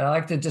 And I'd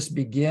like to just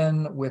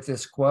begin with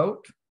this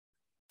quote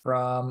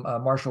from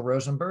Marshall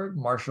Rosenberg.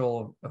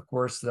 Marshall, of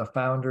course, the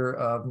founder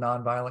of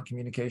Nonviolent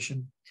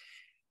Communication.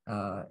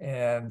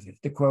 And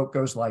the quote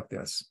goes like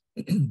this.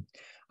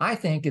 I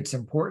think it's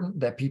important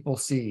that people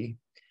see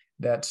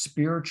that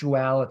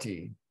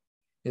spirituality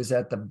is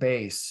at the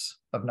base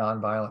of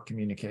nonviolent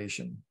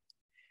communication,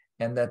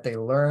 and that they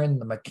learn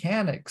the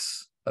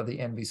mechanics of the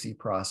NVC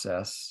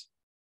process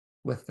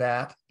with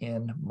that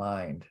in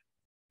mind.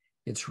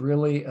 It's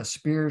really a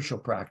spiritual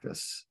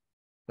practice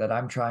that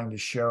I'm trying to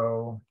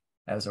show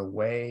as a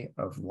way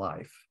of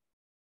life.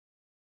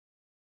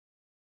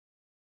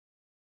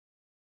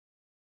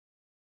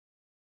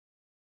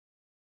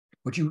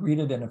 Would you read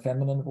it in a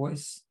feminine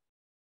voice?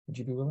 Would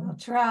you be willing? I'll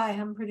try.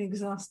 I'm pretty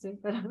exhausted,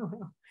 but I don't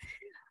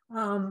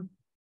know.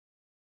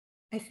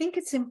 I think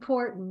it's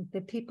important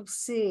that people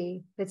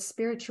see that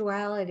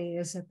spirituality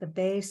is at the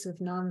base of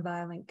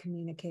nonviolent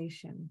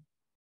communication,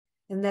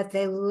 and that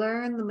they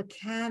learn the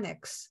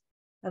mechanics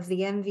of the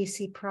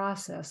NVC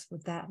process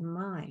with that in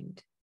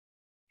mind.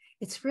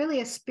 It's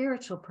really a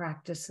spiritual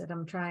practice that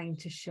I'm trying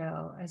to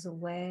show as a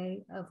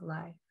way of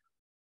life.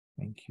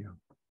 Thank you.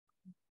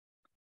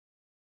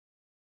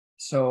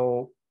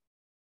 So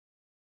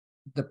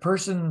the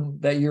person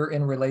that you're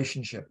in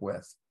relationship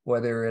with,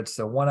 whether it's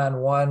a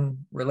one-on-one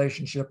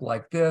relationship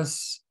like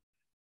this,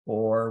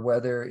 or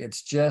whether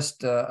it's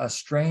just a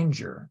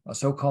stranger, a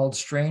so-called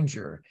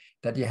stranger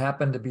that you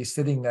happen to be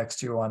sitting next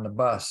to on the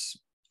bus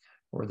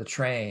or the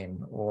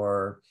train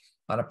or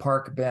on a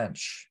park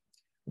bench,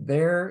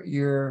 they're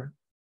your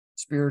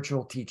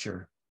spiritual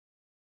teacher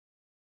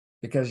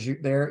because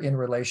they're in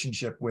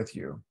relationship with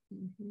you.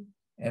 Mm-hmm.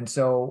 And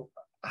so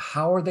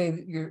how are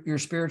they your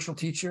spiritual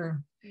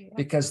teacher? Yeah.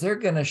 Because they're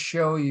going to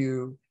show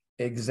you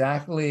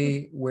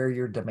exactly where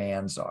your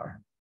demands are.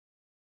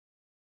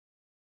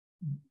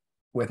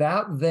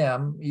 Without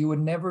them, you would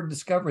never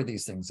discover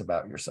these things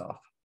about yourself.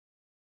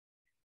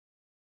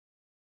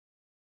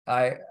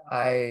 I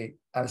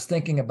was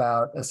thinking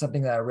about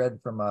something that I read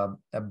from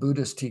a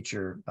Buddhist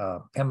teacher,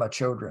 Pema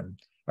Chodron.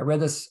 I read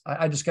this,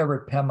 I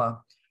discovered Pema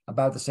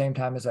about the same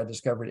time as I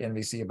discovered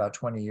NVC about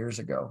 20 years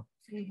ago.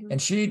 Mm-hmm.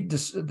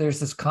 And there's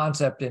this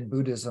concept in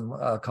Buddhism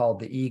called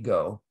the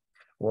ego,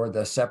 or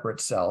the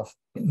separate self.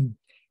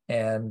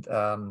 And,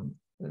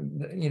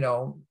 you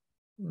know,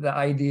 the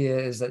idea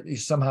is that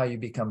somehow you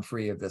become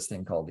free of this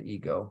thing called the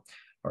ego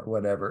or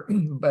whatever.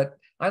 But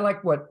I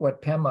like how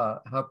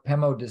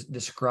Pema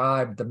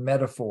described the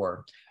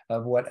metaphor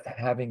of what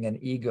having an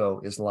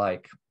ego is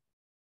like,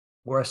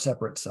 or a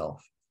separate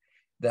self.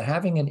 That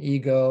having an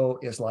ego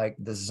is like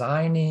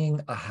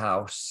designing a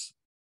house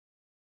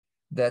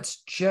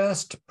that's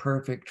just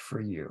perfect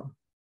for you.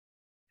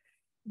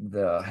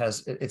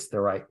 It's the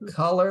right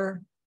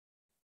color.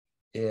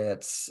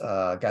 It's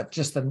got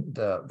just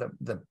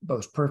the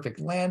most perfect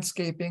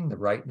landscaping, the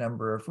right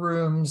number of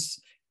rooms.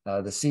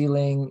 The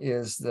ceiling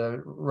is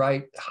the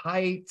right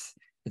height.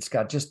 It's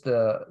got just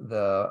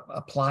the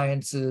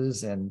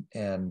appliances and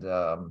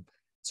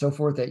so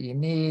forth that you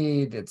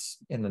need. It's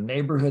in the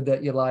neighborhood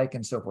that you like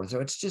and so forth. So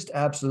it's just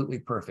absolutely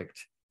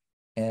perfect.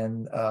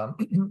 And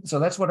so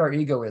that's what our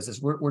ego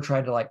is we're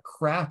trying to like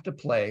craft a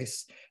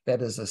place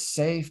that is a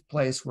safe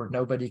place where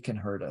nobody can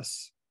hurt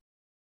us.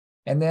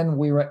 And then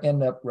we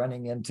end up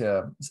running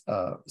into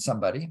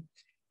somebody,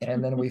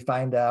 and then we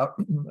find out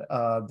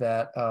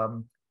that,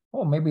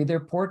 oh, maybe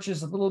their porch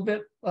is a little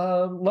bit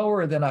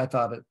lower than I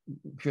thought it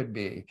should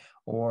be,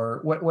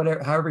 or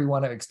whatever, however you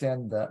want to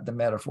extend the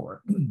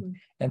metaphor. Mm-hmm.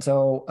 And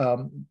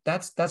so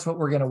that's what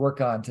we're going to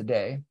work on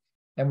today.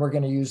 And we're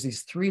going to use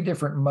these 3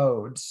 different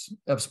modes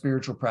of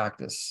spiritual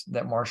practice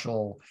that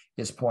Marshall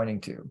is pointing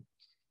to.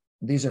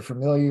 These are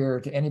familiar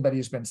to anybody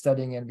who's been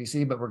studying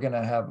NVC, but we're going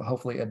to have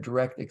hopefully a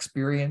direct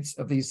experience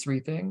of these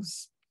three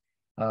things: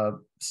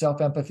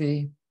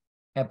 self-empathy,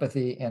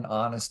 empathy, and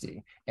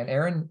honesty. And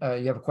Aaron,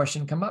 you have a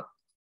question come up?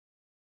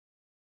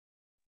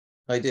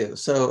 I do.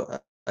 So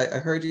I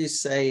heard you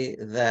say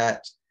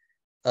that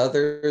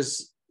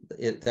others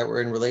that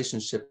we're in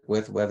relationship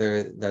with,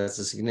 whether that's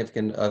a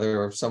significant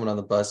other or someone on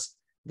the bus,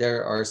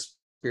 there are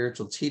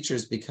spiritual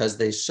teachers because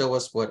they show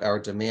us what our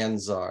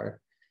demands are.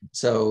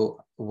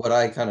 So what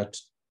I kind of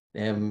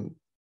am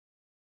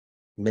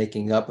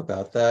making up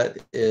about that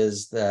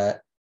is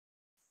that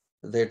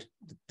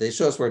they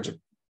show us where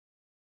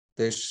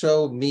they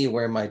show me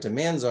where my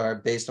demands are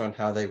based on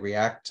how they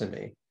react to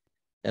me.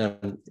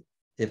 And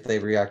if they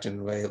react in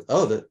a way,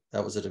 oh,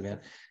 that was a demand.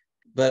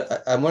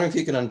 But I'm wondering if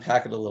you can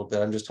unpack it a little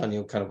bit. I'm just telling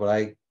you kind of what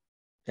I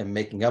am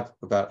making up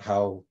about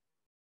how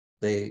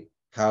they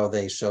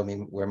show me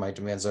where my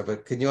demands are.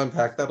 But can you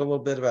unpack that a little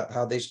bit about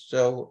how they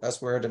show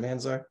us where our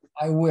demands are?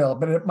 I will,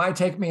 but it might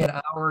take me an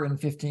hour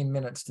and 15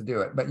 minutes to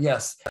do it. But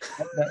yes,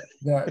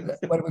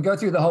 when we go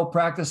through the whole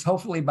practice,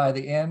 hopefully by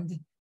the end,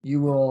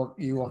 you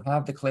will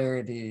have the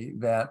clarity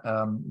that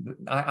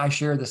I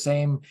share the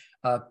same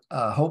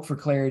hope for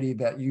clarity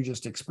that you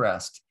just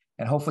expressed.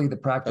 And hopefully the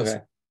practice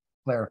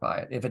clarify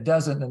it. If it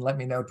doesn't, then let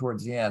me know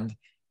towards the end,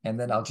 and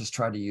then I'll just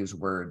try to use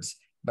words.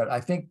 But I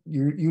think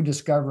you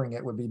discovering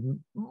it would be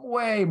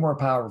way more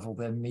powerful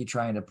than me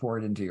trying to pour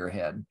it into your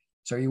head.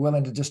 So are you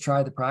willing to just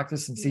try the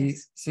practice and see?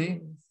 Yes. See?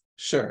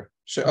 Sure.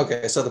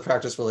 Okay. So the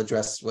practice will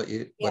address what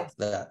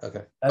that.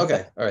 Okay.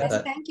 Okay. All right.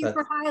 Thank you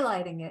for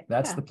highlighting it.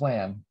 That's the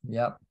plan.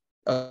 Yep.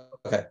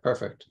 Okay.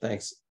 Perfect.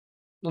 Thanks.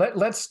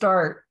 Let's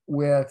start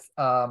with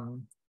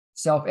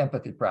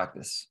self-empathy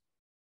practice.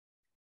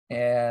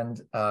 And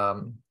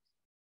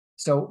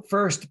so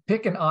first,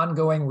 pick an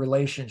ongoing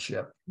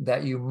relationship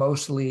that you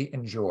mostly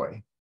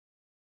enjoy.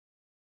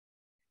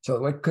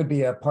 So it could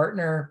be a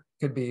partner,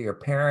 could be your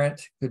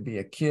parent, could be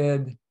a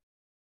kid,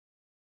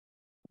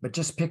 but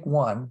just pick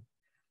one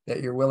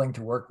that you're willing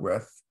to work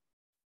with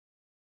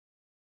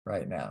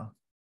right now.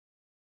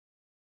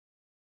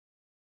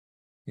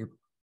 You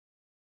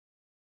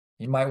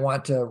might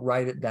want to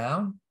write it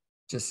down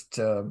just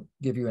to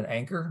give you an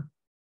anchor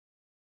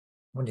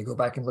when you go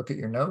back and look at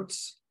your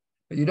notes.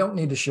 But you don't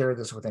need to share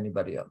this with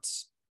anybody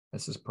else.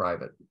 This is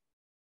private.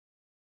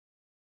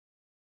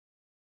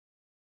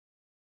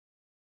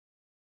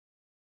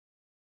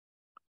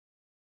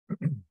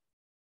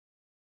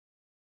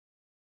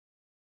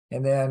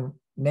 And then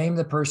name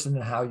the person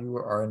and how you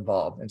are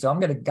involved. And so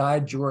I'm going to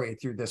guide Jory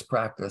through this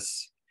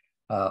practice,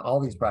 all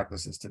these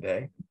practices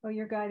today. Oh,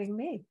 you're guiding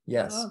me.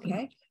 Yes. Oh,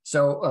 okay.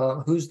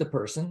 So who's the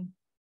person?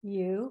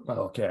 You.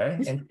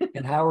 Okay.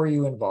 And how are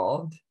you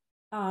involved?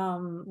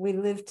 We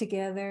live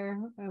together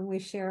and we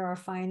share our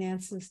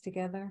finances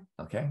together.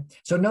 Okay.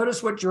 So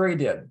notice what Jory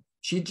did.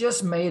 She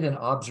just made an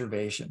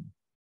observation.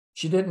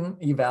 She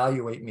didn't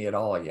evaluate me at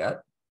all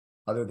yet,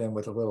 other than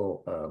with a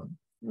little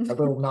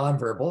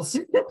nonverbals.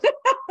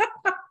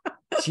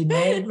 She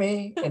named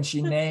me and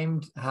she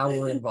named how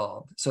we're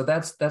involved. So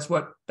that's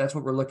what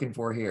we're looking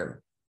for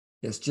here.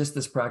 It's just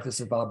this practice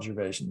of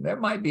observation. There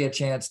might be a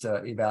chance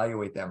to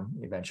evaluate them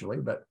eventually,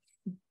 but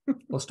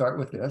we'll start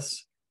with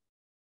this.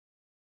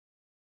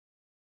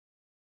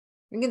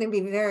 I'm going to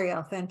be very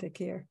authentic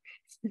here.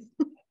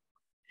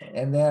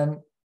 And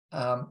then,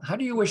 how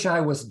do you wish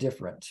I was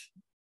different?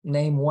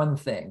 Name one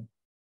thing.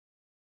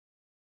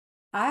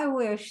 I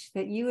wish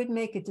that you would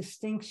make a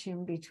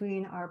distinction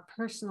between our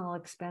personal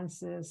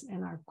expenses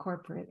and our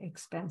corporate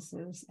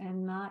expenses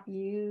and not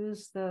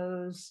use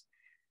those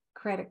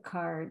credit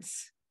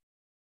cards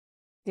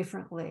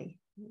differently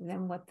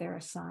than what they're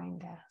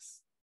assigned as.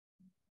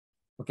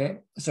 Okay,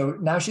 so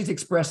now she's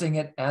expressing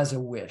it as a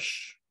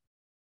wish,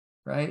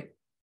 right?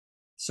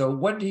 So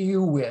what do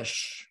you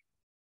wish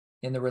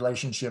in the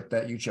relationship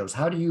that you chose?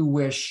 How do you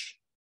wish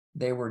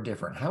they were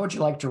different? How would you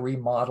like to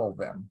remodel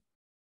them?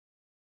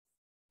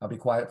 I'll be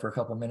quiet for a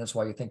couple of minutes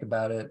while you think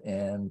about it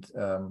and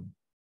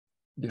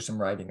do some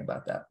writing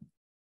about that.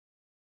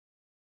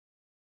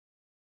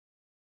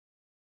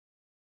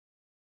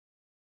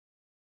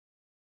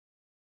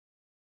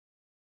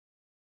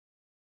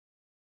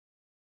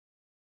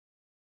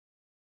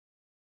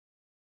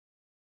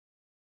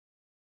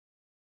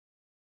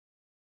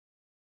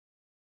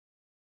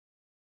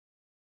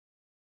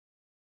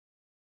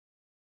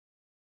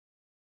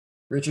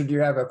 Richard, do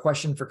you have a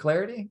question for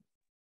clarity?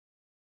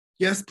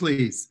 Yes,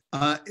 please.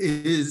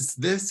 Is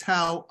this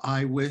how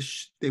I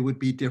wish they would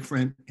be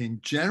different in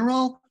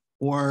general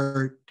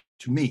or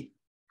to me?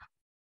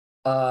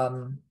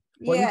 Well,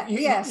 yeah,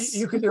 yes.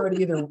 You could do it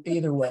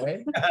either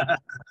way.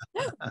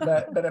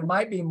 but it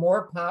might be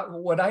more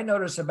what I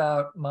notice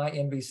about my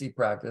NVC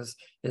practice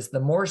is the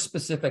more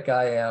specific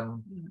I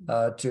am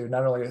to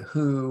not only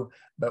who,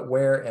 but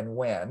where and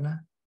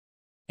when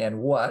and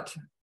what,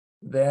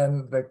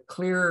 then the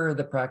clearer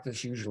the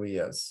practice usually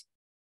is.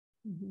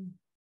 Mm-hmm.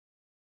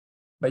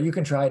 But you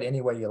can try it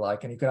any way you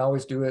like, and you can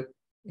always do it,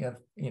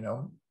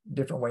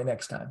 different way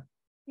next time.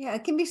 Yeah,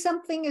 it can be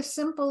something as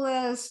simple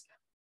as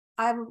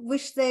I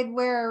wish they'd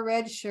wear a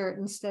red shirt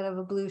instead of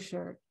a blue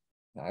shirt.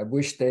 I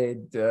wish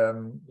they'd,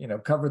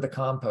 cover the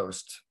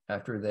compost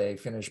after they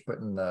finish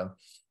putting the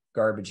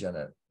garbage in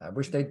it. I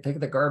wish they'd take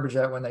the garbage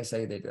out when they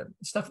say they did.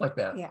 Stuff like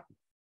that. Yeah.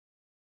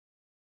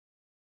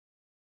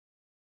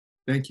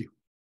 Thank you.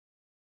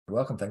 You're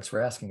welcome. Thanks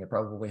for asking. It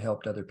probably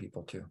helped other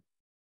people too.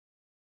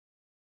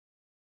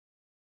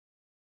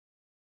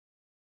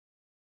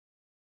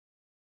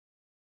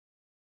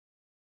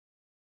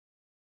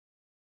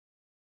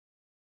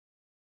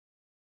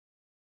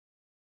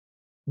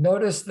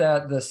 Notice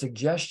that the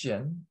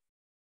suggestion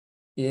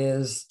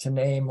is to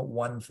name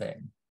one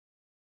thing.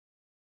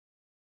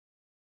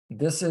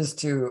 This is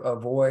to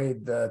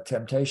avoid the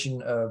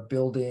temptation of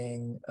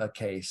building a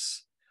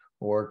case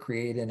or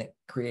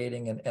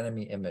creating an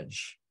enemy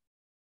image.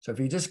 So if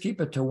you just keep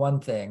it to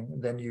one thing,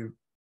 then you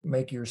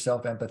make your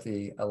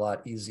self-empathy a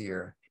lot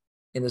easier.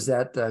 And is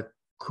that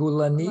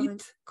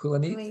Kulanit?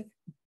 Kulanit?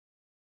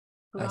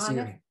 I see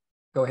you.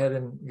 Go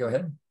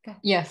ahead.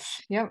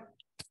 Yes. Yep.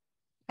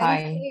 How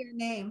do you say your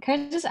name?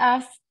 Can I just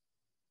ask?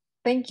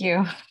 Thank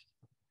you.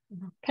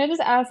 Can I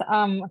just ask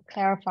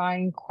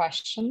clarifying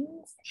questions?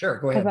 Sure,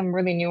 go ahead. Because I'm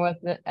really new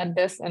at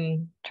this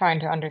and trying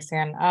to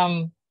understand.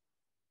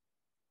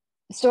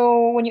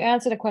 So when you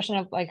answer the question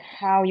of like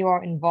how you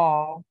are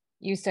involved,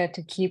 you said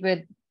to keep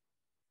it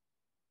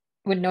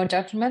with no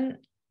judgment.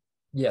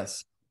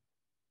 Yes.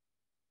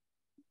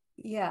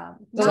 Yeah.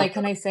 So like,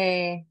 can I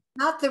say?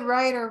 Not the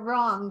right or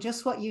wrong,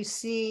 just what you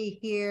see,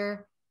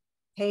 hear,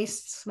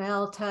 taste,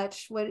 smell,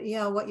 touch,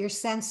 what your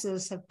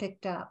senses have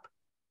picked up.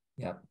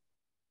 Yeah.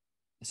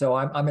 So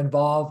I'm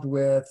involved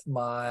with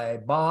my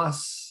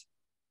boss,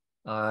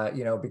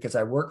 because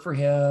I work for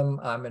him.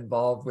 I'm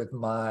involved with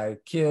my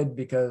kid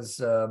because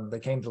they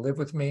came to live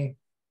with me.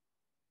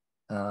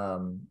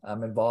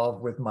 I'm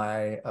involved with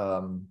my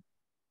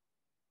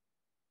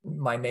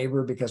my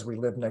neighbor because we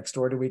live next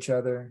door to each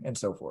other, and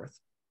so forth.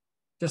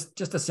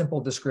 Just a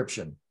simple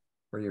description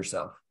for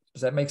yourself.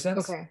 Does that make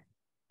sense? Okay.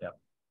 Yep.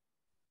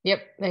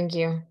 Yep. Thank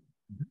you.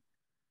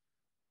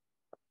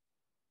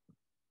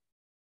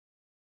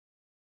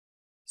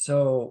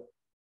 So,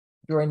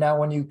 Joy, now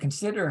when you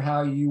consider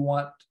how you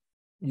want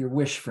your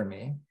wish for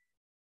me,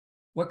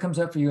 what comes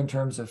up for you in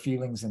terms of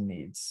feelings and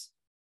needs?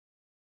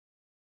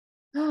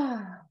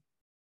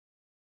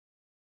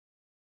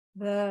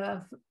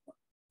 The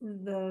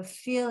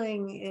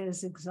feeling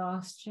is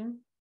exhaustion.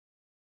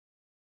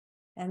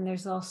 And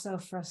there's also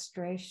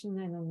frustration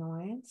and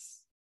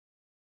annoyance.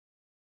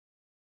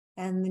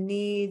 And the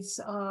needs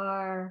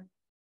are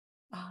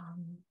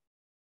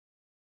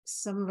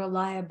some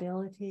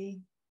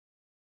reliability,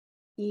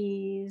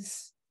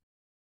 ease,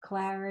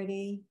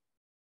 clarity,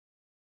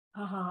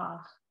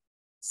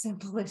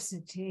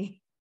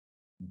 simplicity.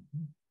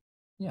 Mm-hmm.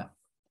 Yeah.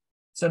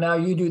 So now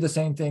you do the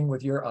same thing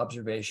with your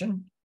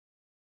observation.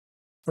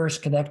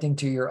 First, connecting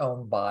to your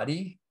own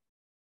body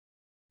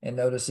and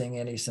noticing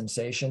any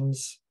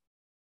sensations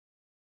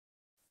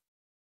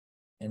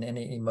and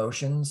any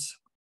emotions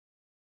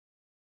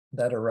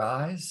that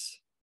arise.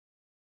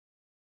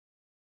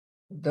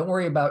 Don't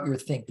worry about your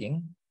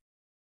thinking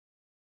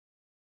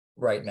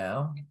right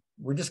now.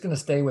 We're just going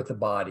to stay with the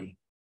body.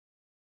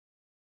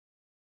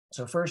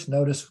 So first,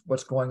 notice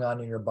what's going on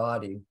in your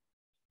body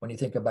when you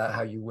think about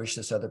how you wish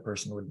this other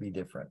person would be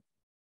different.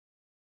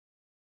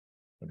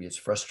 Maybe it's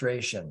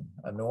frustration,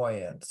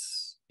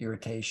 annoyance,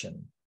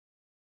 irritation,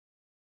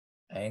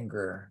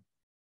 anger,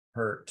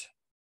 hurt,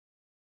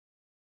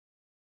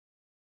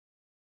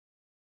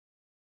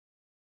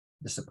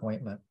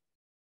 disappointment,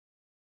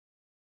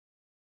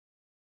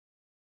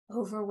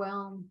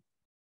 overwhelm.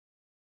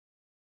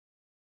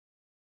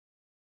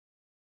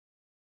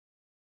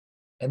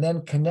 And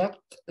then connect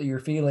your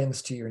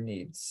feelings to your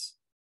needs.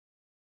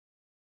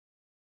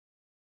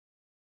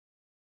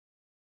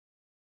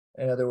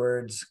 In other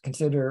words,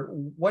 consider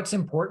what's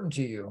important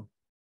to you.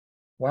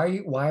 Why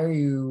are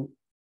you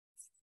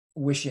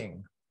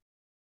wishing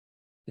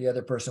the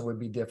other person would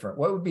be different?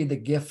 What would be the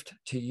gift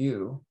to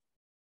you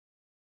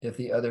if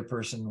the other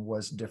person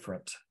was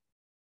different?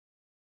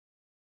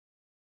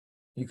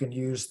 You can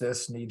use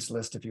this needs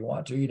list if you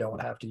want to. You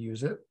don't have to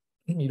use it.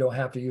 You don't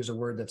have to use a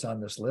word that's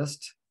on this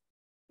list,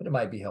 but it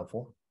might be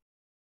helpful.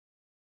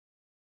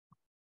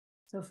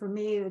 So for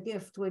me, the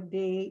gift would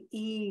be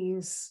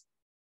ease,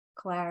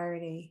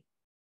 clarity,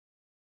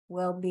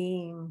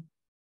 well-being.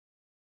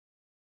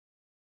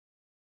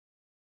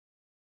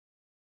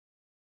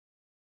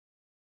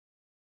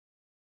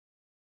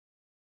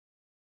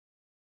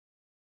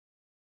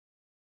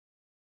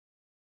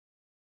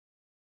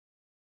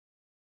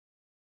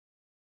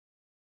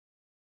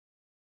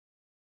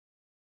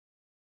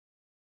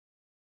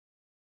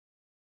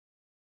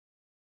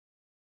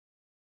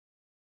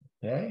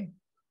 Okay.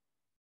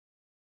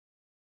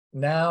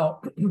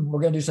 Now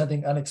we're going to do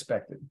something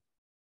unexpected.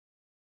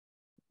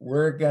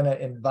 We're going to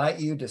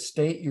invite you to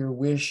state your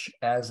wish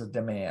as a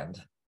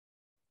demand.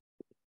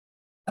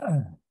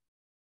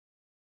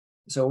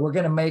 So we're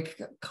going to make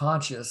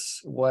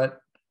conscious what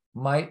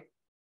might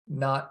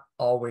not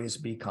always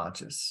be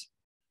conscious.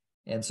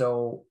 And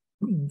so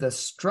the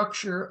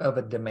structure of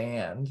a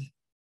demand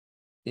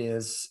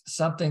is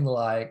something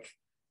like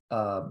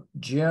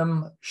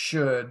Jim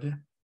should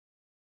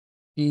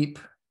keep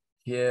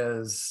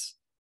his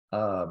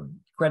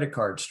credit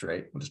card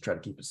straight. We'll just try to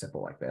keep it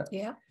simple like that.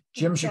 Yeah.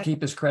 Jim should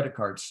keep his credit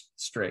cards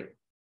straight.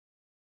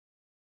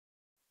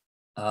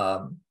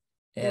 And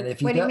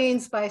if what he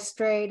means by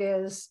straight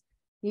is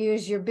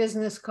use your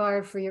business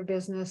card for your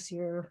business,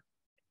 your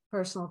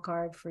personal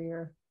card for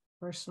your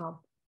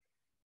personal.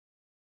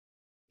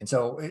 And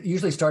so it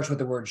usually starts with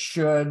the word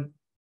should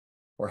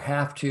or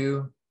have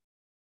to,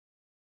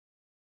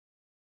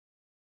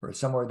 or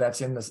somewhere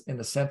that's in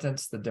the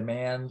sentence, the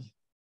demand.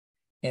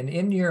 And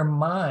in your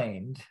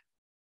mind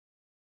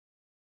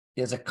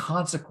is a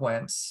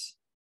consequence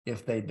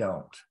if they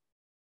don't.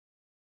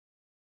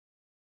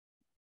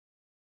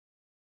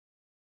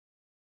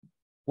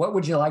 What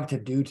would you like to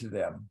do to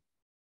them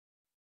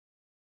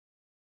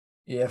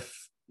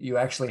if you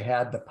actually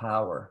had the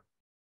power?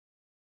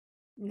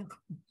 No.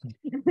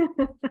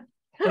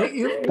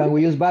 Can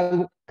we use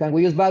bad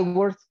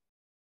words?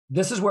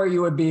 This is where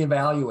you would be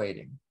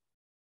evaluating.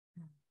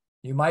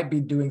 You might be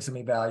doing some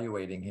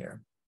evaluating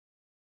here.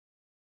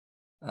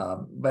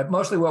 But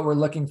mostly what we're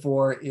looking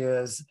for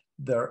is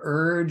the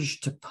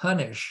urge to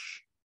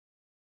punish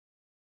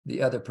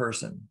the other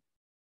person.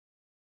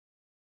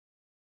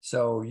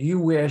 So you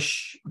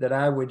wish that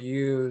I would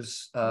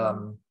use,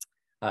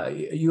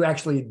 you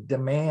actually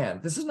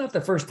demand. This is not the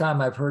first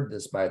time I've heard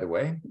this, by the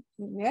way.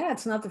 Yeah,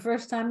 it's not the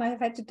first time I've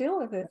had to deal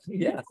with it.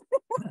 Yeah.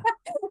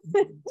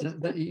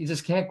 You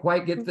just can't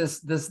quite get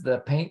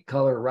the paint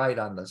color right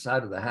on the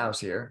side of the house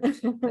here.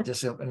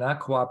 Just not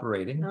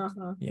cooperating.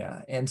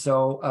 Yeah. And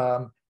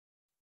so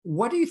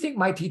what do you think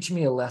might teach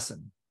me a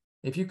lesson?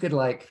 If you could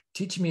like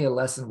teach me a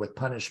lesson with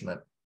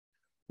punishment,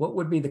 what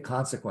would be the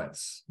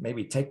consequence?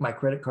 Maybe take my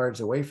credit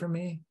cards away from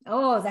me?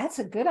 Oh, that's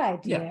a good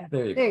idea. Yeah,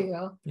 there you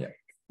go. Yeah.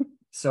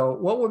 So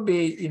what would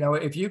be, you know,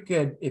 if you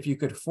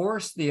could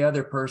force the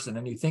other person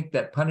and you think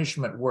that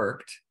punishment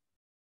worked,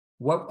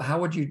 what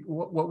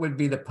would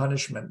be the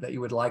punishment that you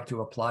would like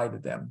to apply to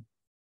them?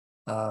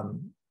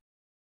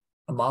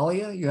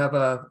 Amalia, you have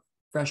a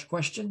fresh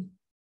question?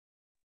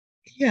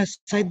 Yes,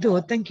 I do.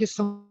 Thank you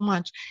so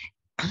much.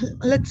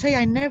 Let's say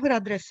I never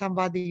address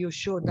somebody you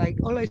should. I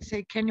always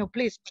say, can you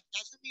please? But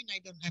doesn't mean I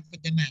don't have a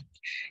demand.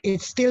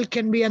 It still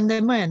can be a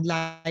demand,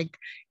 like,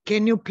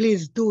 can you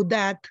please do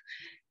that?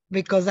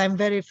 Because I'm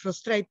very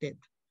frustrated.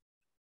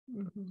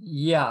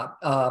 Yeah.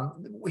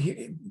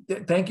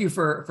 Thank you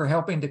for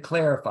helping to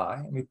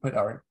clarify. Let me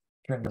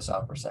turn this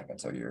off for a second.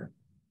 So you're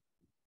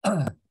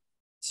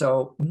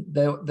so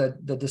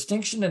the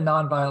distinction in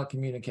nonviolent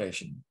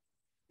communication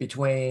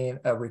between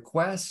a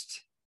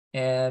request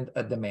and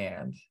a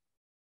demand,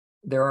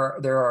 there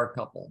are a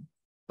couple,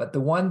 but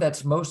the one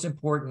that's most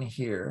important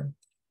here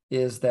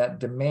is that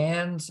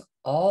demands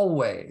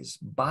always,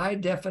 by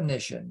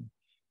definition,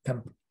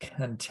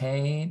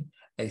 contain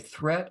a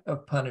threat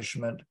of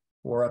punishment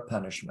or a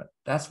punishment.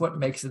 That's what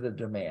makes it a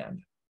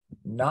demand,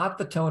 not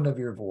the tone of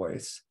your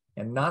voice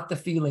and not the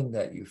feeling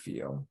that you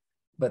feel,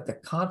 but the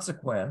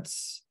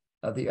consequence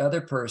of the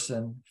other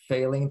person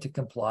failing to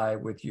comply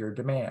with your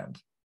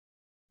demand.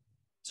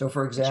 So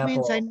for example—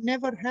 Which means I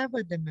never have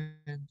a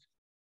demand.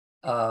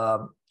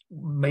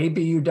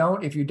 Maybe you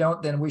don't. If you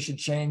don't, then we should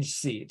change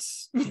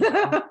seats.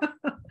 I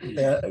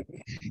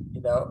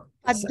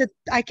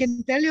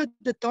can tell you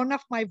the tone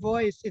of my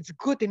voice, it's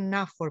good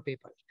enough for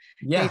people.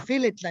 Yeah. They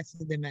feel it less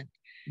a demand.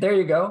 There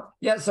you go.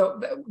 Yeah,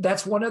 so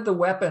that's one of the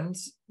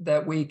weapons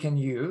that we can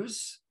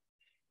use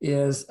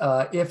is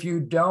if you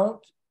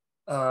don't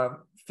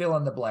fill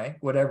in the blank,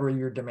 whatever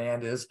your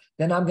demand is,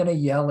 then I'm going to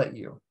yell at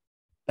you.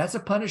 That's a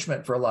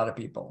punishment for a lot of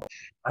people.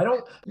 I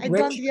don't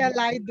yell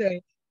either.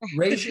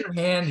 Raise your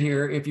hand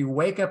here if you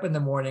wake up in the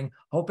morning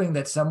hoping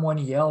that someone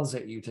yells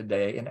at you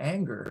today in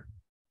anger.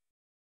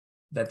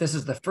 That this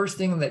is the first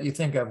thing that you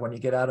think of when you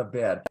get out of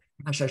bed.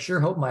 Gosh, I sure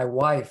hope my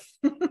wife,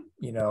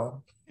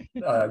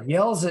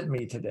 yells at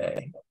me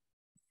today.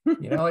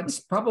 It's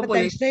probably— But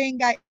I'm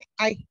saying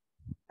I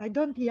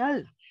don't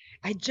yell.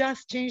 I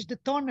just changed the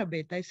tone a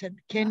bit. I said,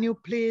 can you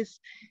please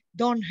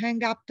don't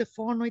hang up the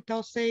phone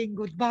without saying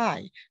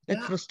goodbye?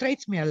 That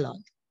frustrates me a lot.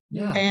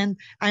 Yeah. And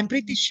I'm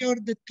pretty sure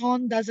the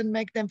tone doesn't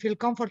make them feel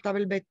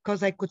comfortable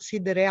because I could see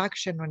the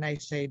reaction when I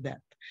say that.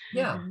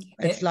 Yeah.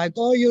 It's like,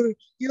 oh, you're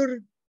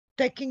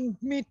taking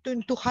me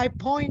into high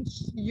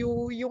points.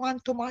 You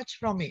want too much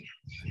from me.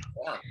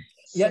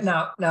 Yeah.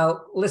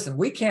 Now listen,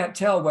 we can't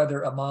tell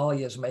whether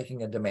Amalia is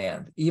making a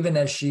demand, even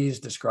as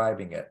she's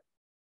describing it.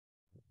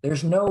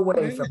 There's no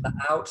way from the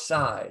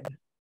outside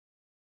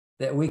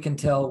that we can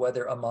tell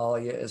whether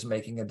Amalia is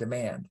making a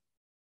demand.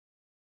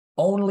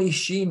 Only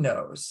she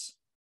knows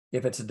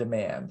if it's a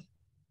demand.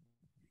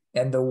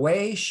 And the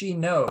way she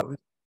knows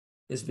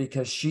is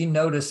because she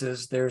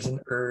notices there's an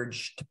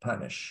urge to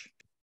punish.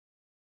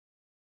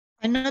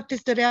 I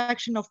notice the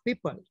reaction of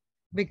people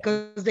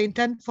because the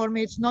intent for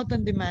me, it's not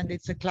on demand,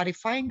 it's a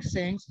clarifying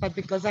things, but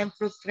because I'm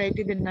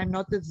frustrated and I'm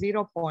not at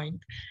 0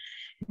 point,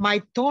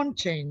 my tone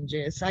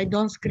changes. I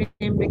don't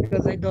scream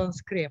because I don't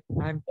scream.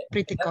 I'm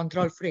pretty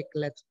control freak,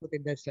 let's put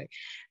it this way.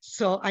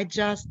 So I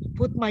just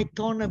put my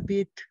tone a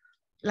bit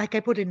like I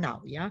put it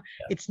now, yeah?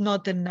 It's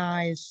not a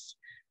nice,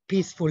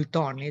 peaceful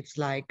tone. It's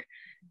like,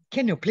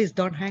 can you please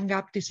don't hang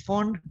up this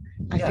phone?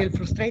 I feel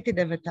frustrated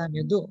every time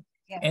you do.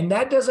 And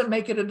that doesn't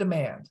make it a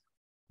demand.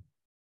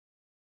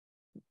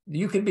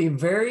 You can be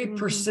very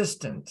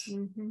persistent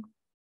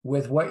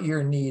with what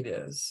your need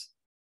is.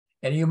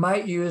 And you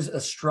might use a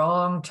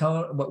strong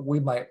tone, what we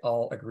might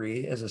all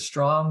agree is a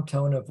strong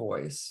tone of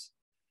voice,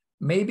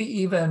 maybe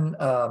even,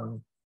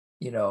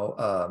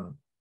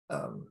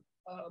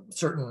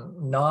 certain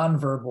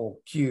nonverbal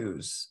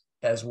cues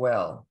as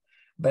well.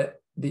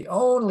 But the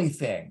only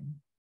thing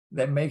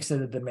that makes it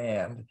a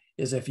demand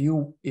is if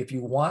you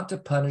want to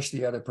punish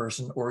the other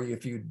person, or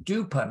if you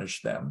do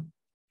punish them,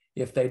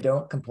 if they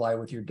don't comply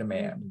with your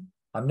demand.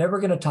 I'm never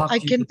going to talk to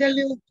you. I can tell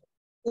you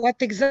what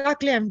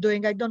exactly I'm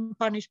doing. I don't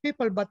punish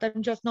people, but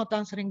I'm just not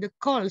answering the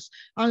calls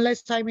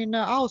unless I'm in a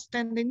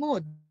outstanding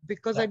mood,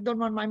 because I don't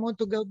want my mood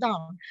to go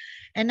down.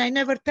 And I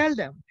never tell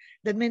them.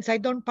 That means I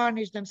don't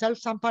punish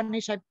themselves. I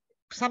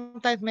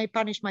sometimes may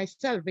punish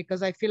myself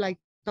because I feel like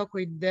talk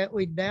with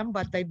them,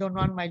 but I don't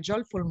want my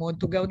joyful mood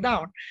to go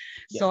down.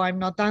 So I'm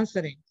not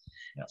answering.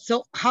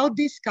 So how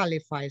this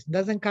qualifies?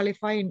 Doesn't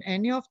qualify in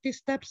any of these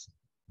steps?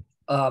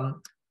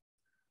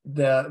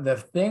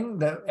 The thing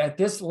that at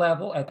this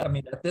level,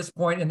 at this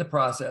point in the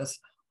process,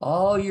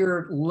 all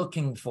you're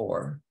looking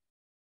for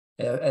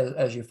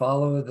as you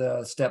follow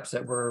the steps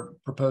that we're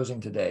proposing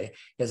today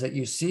is that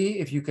you see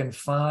if you can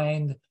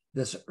find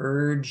this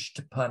urge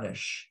to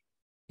punish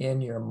in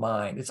your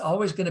mind. It's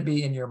always going to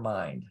be in your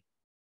mind.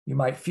 You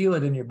might feel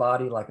it in your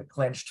body like a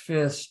clenched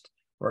fist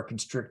or a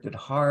constricted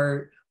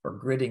heart or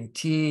gritting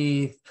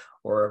teeth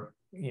or,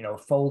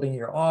 folding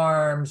your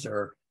arms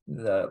or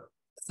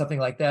something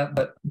like that.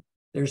 But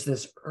there's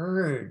this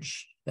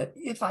urge that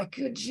if I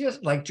could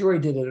just, like Jory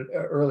did it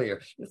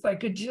earlier, if I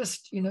could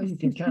just, you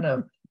can kind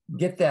of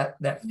get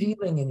that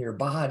feeling in your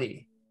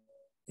body.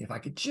 If I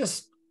could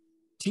just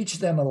teach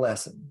them a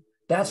lesson.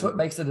 That's what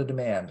makes it a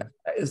demand.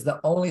 That is the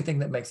only thing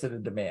that makes it a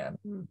demand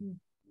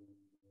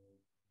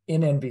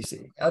in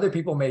NVC. Other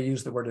people may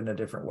use the word in a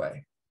different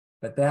way,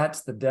 but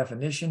that's the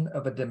definition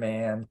of a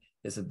demand.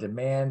 Is a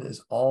demand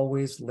is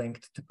always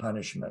linked to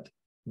punishment,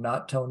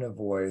 not tone of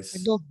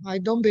voice. I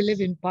don't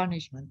believe in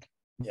punishment.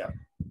 Yeah.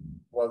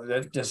 Well,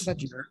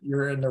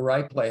 you're in the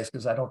right place,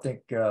 because I don't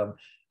think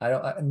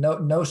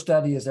no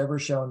study has ever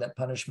shown that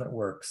punishment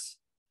works.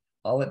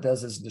 All it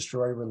does is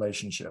destroy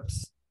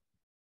relationships,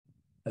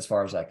 as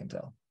far as I can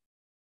tell.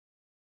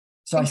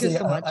 So Thank you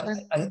so much.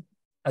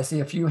 I see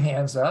a few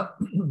hands up.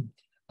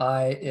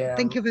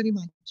 Thank you very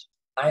much.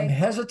 I'm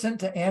hesitant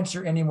to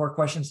answer any more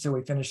questions till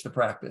we finish the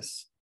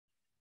practice.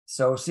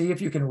 So see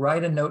if you can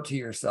write a note to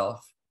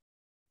yourself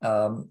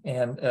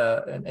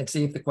and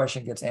see if the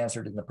question gets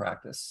answered in the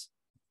practice.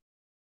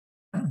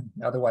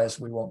 Otherwise,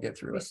 we won't get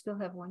through it. We still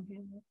have one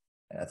hand.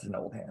 That's an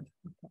old hand.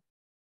 Okay.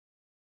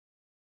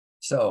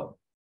 So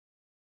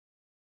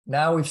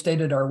now we've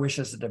stated our wish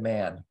as a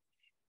demand.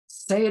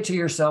 Say it to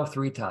yourself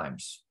 3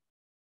 times.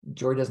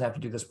 Jory doesn't have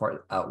to do this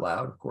part out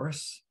loud, of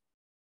course.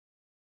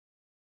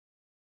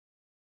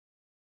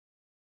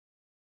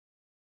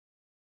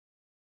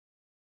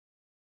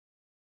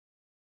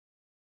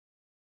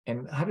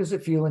 And how does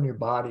it feel in your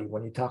body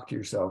when you talk to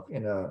yourself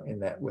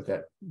with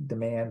that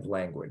demand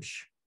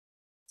language?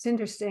 It's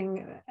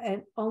interesting.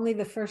 And only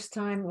the first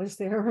time was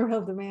there a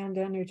real demand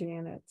energy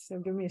in it. So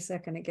give me a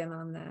second again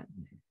on that.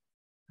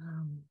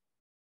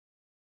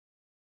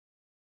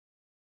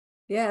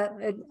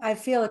 I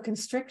feel a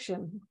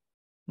constriction.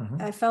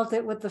 I felt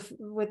it with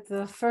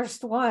the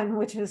first one,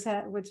 which is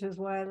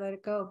why I let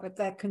it go. But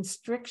that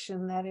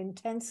constriction, that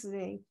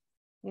intensity,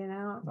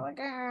 like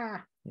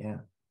Yeah.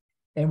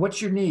 And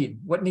what's your need?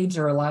 What needs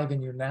are alive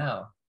in you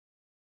now?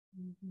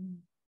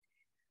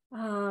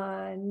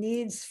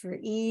 Needs for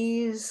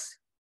ease,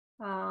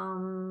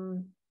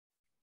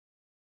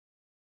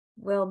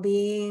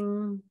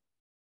 well-being.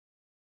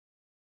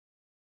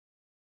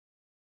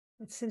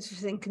 It's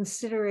interesting,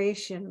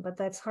 consideration, but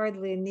that's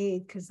hardly a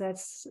need, because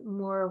that's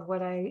more of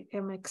what I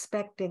am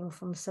expecting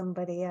from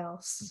somebody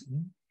else.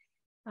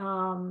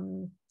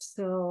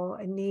 So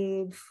a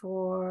need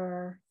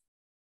for,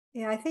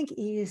 I think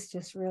ease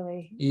just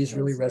really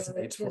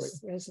resonates for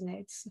you.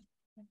 Resonates.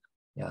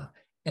 Yeah.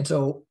 And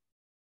so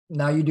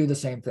now you do the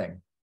same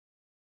thing.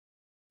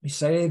 You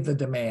say the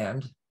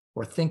demand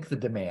or think the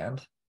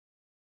demand.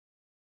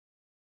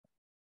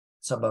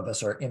 Some of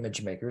us are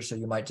image makers, so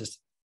you might just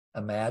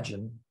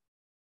imagine.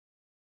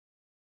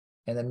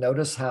 And then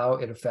notice how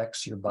it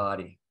affects your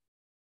body.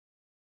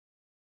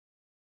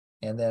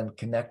 And then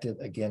connect it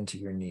again to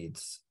your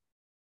needs.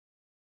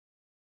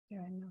 Yeah,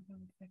 I know how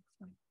it affects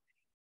my body.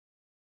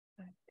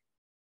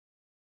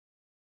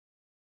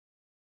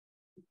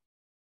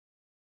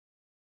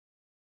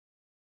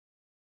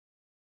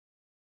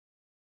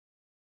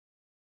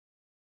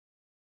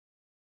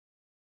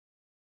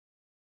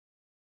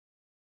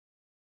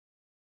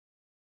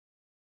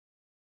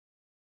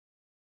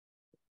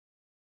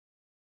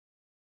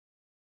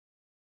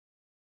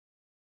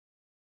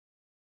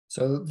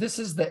 So this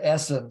is the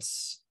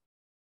essence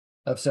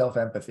of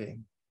self-empathy.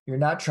 You're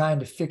not trying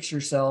to fix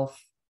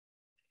yourself.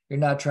 You're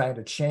not trying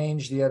to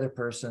change the other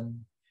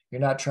person.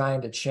 You're not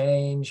trying to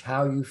change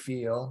how you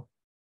feel.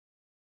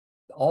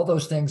 All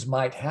those things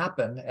might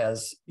happen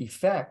as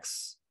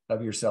effects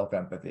of your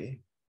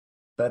self-empathy,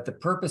 but the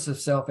purpose of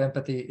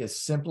self-empathy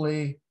is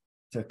simply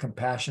to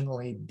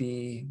compassionately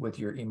be with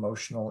your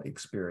emotional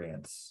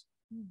experience.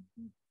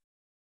 Mm-hmm.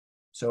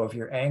 So if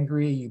you're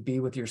angry, you be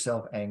with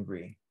yourself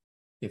angry.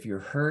 If you're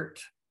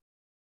hurt,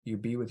 you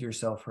be with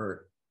yourself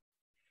hurt.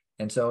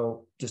 And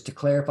so just to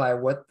clarify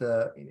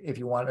if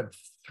you want a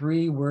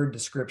 3-word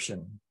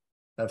description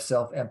of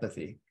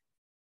self-empathy,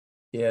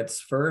 it's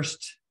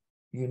first,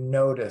 you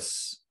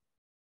notice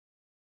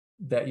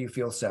that you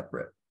feel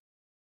separate.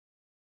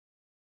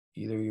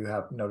 Either you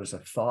notice a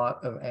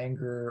thought of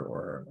anger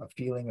or a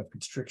feeling of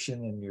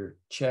constriction in your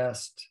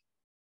chest,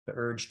 the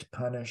urge to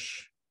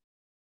punish.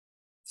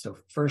 So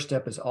first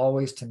step is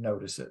always to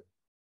notice it.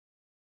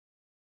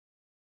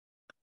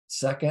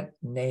 Second,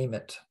 name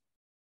it.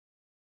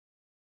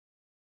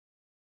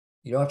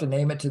 You don't have to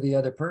name it to the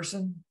other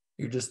person.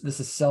 This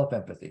is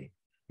self-empathy.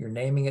 You're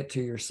naming it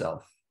to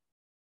yourself.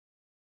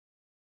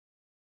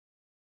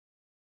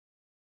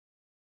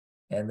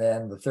 And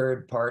then the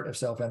third part of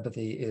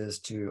self-empathy is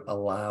to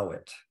allow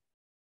it,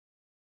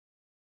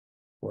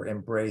 or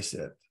embrace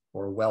it,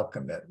 or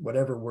welcome it,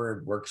 whatever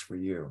word works for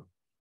you.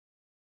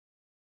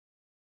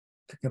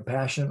 To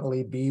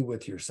compassionately be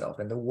with yourself.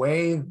 And the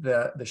way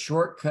the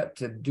shortcut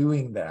to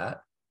doing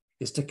that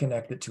is to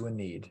connect it to a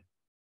need.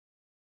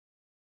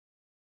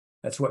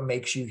 That's what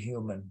makes you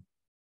human,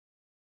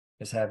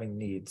 is having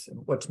needs.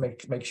 And what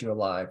makes you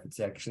alive,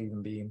 it's actually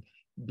even being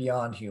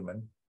beyond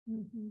human.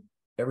 Mm-hmm.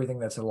 Everything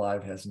that's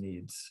alive has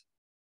needs.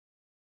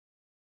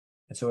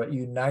 And so it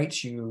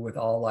unites you with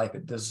all life.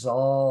 It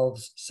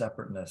dissolves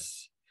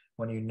separateness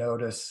when you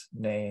notice,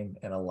 name,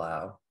 and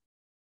allow.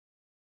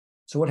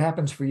 So what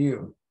happens for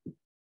you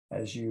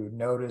as you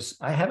notice,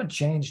 I haven't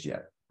changed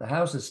yet. The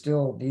house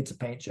still needs a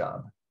paint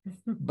job.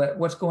 But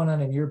what's going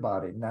on in your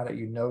body now that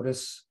you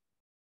notice,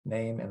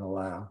 name, and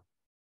allow?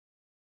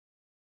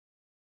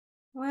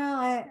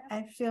 Well,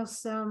 I feel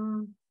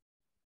some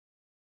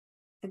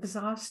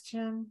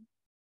exhaustion,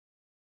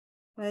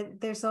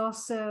 but there's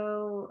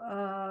also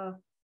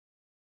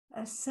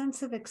a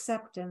sense of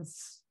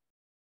acceptance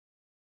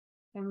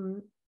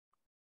and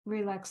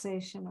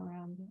relaxation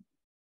around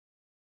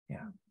it.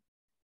 Yeah.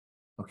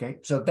 Okay,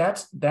 so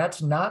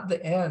that's not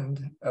the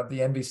end of the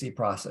NVC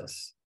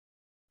process.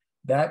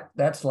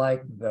 That's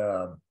like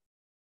the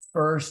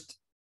first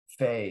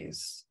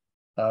phase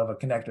of a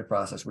connected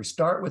process. We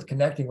start with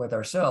connecting with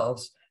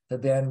ourselves to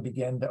then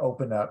begin to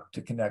open up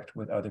to connect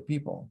with other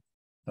people.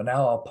 So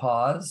now I'll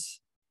pause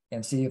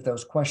and see if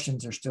those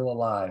questions are still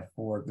alive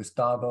for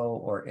Gustavo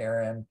or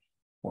Aaron,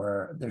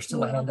 or there's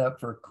still a hand up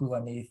for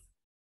Kulanith.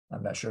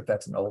 I'm not sure if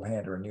that's an old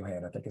hand or a new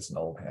hand. I think it's an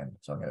old hand.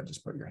 So I'm going to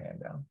just put your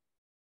hand down.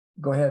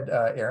 Go ahead,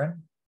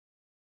 Aaron.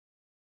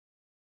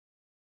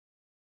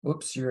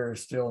 Oops, you're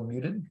still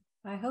muted.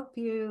 I hope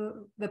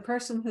the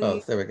person who.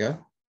 Oh, there we go.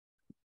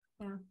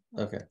 Yeah.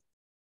 Okay.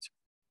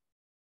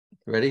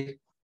 Ready?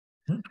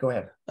 Go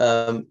ahead.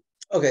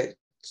 Okay.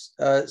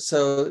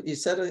 So you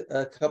said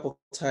a couple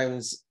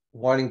times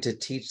wanting to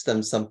teach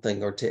them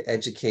something or to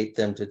educate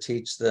them, to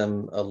teach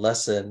them a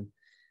lesson.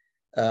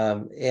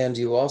 And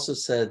you also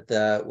said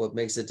that what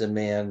makes a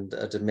demand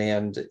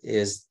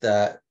is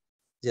that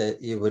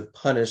you would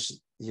punish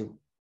you,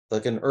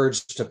 like an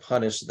urge to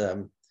punish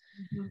them.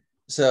 Mm-hmm.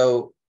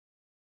 So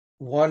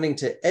wanting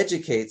to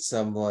educate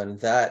someone,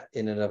 that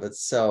in and of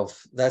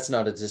itself, that's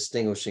not a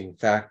distinguishing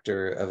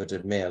factor of a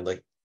demand.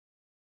 Like,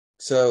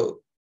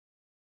 so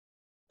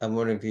I'm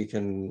wondering if you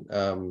can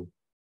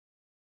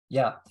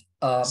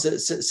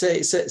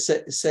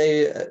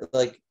say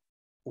like,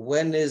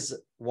 when is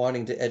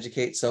wanting to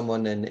educate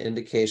someone an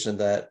indication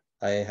that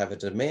I have a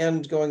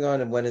demand going on,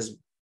 and when is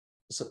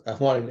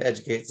wanting to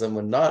educate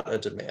someone not a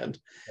demand?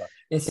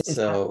 It's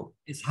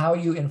how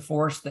you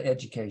enforce the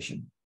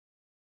education.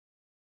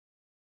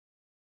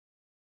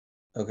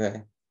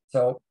 Okay.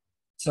 So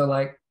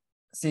like,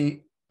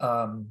 see,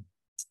 how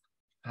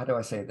do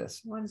I say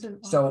this?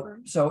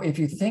 So if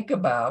you think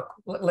about,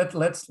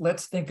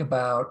 let's think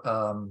about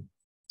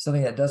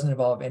something that doesn't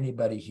involve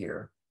anybody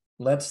here.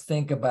 Let's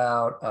think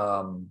about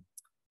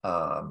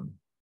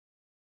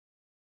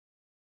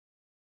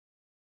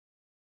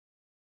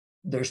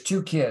there's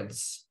two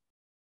kids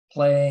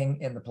playing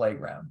in the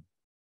playground.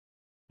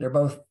 They're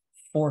both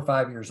 4 or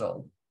 5 years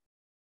old.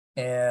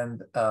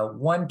 And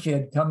one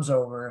kid comes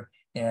over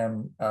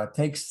and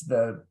takes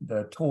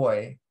the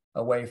toy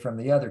away from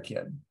the other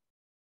kid.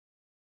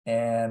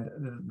 And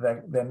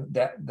then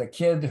the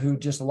kid who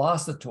just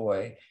lost the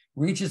toy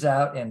reaches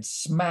out and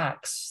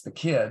smacks the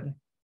kid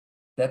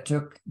that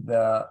took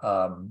the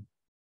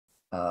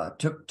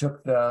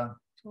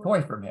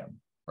toy from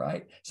him,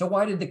 right? So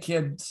why did the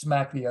kid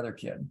smack the other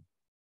kid?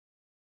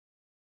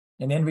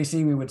 In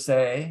NVC, we would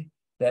say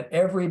that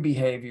every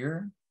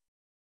behavior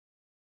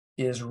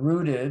is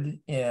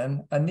rooted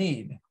in a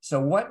need. So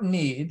what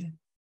need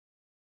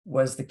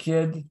was the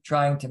kid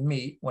trying to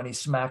meet when he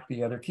smacked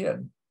the other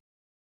kid?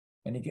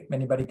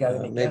 Anybody got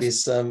any maybe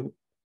guesses?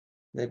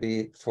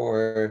 maybe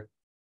for,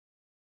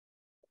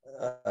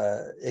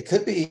 it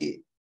could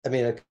be, I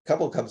mean, a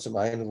couple comes to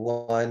mind.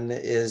 One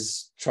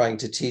is trying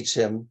to teach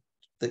him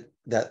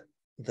that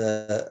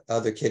the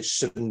other kid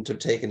shouldn't have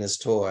taken his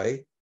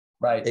toy.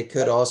 Right. It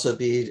could also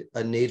be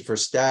a need for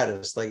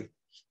status, like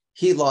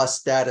he lost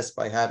status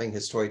by having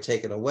his toy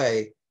taken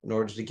away. In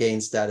order to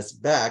gain status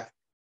back,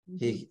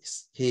 he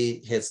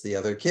hits the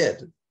other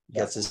kid,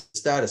 gets his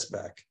status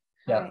back.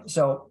 Yeah. Right.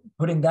 So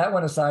putting that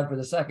one aside for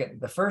the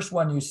second, the first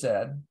one you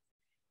said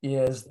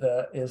is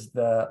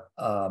the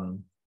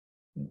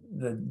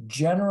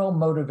general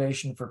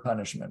motivation for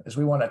punishment is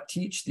we want to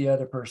teach the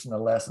other person a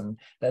lesson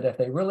that if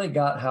they really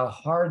got how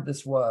hard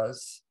this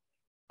was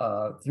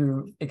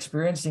through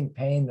experiencing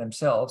pain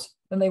themselves,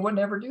 then they would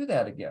never do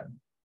that again.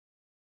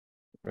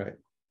 Right.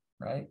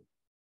 Right.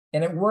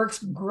 And it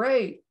works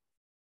great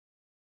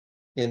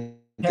In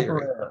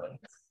temporarily. theory.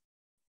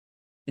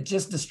 It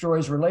just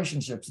destroys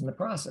relationships in the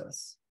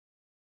process.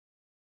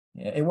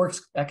 Yeah, it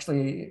works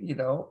actually, you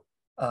know,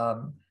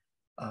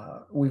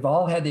 we've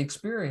all had the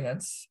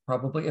experience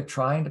probably of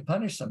trying to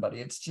punish somebody.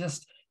 It's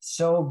just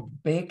so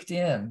baked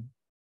in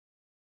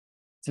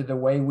to the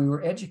way we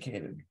were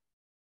educated.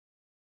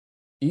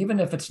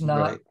 Even if it's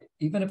not,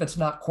 even if it's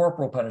not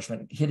corporal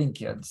punishment, hitting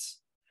kids,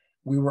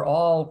 we were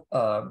all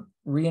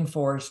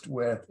reinforced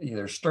with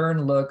either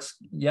stern looks,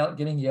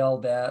 getting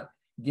yelled at,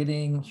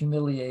 getting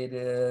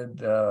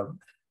humiliated,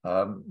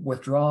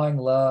 withdrawing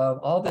love,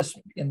 all this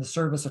in the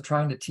service of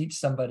trying to teach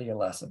somebody a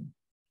lesson.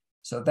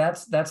 So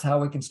that's how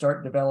we can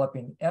start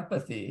developing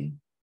empathy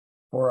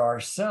for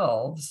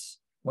ourselves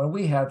when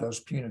we have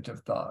those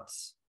punitive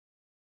thoughts.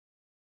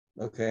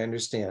 Okay, I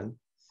understand.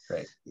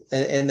 Great.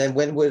 And then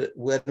when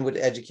would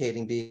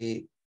educating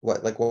be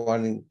what, like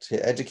wanting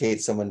to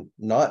educate someone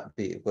not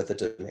be with a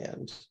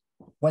demand?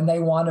 When they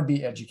want to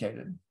be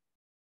educated.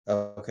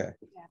 Oh, okay.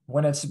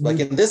 When it's like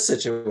in this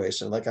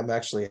situation, like I'm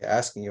actually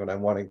asking you and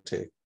I'm wanting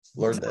to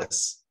learn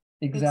this.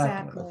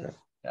 Exactly. Okay.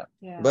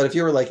 Yeah. But if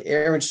you were like,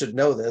 Aaron should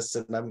know this,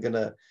 and I'm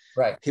gonna,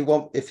 right, he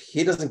won't, if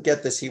he doesn't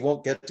get this, he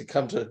won't get to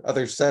come to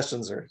other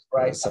sessions or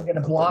right. I'm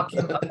gonna block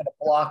him. I'm gonna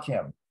block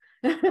him.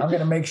 I'm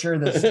gonna make sure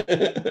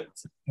that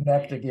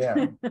connect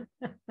again.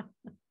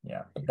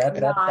 Yeah,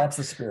 that's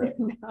the spirit.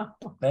 No.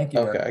 Thank you.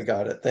 Okay, Eric. I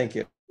got it. Thank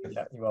you.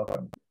 Yeah, you're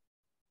welcome.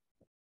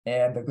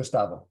 And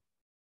Gustavo.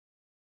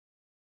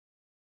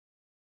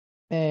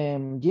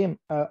 Jim,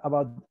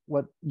 about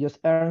what just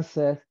Aaron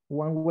said,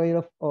 one way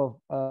of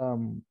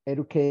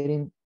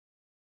educating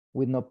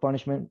with no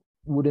punishment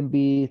wouldn't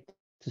be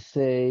to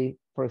say,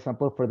 for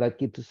example, for that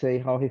kid to say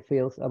how he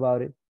feels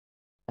about it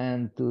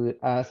and to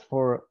ask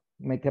for,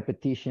 make a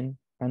petition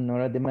and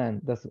not a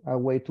demand. That's a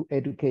way to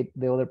educate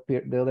the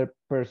other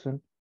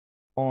person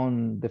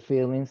on the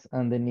feelings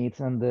and the needs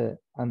and the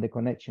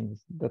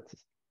connections. That's,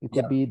 it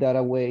could be that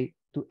a way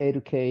to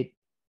educate,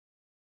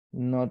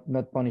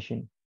 not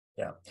punishing.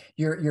 Yeah,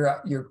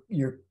 you're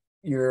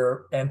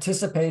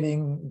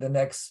anticipating the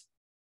next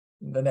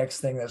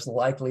thing that's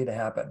likely to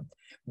happen.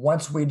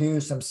 Once we do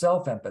some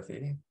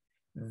self-empathy,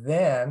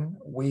 then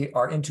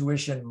our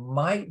intuition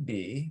might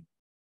be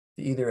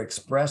to either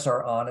express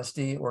our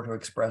honesty or to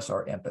express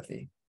our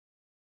empathy.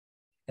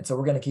 And so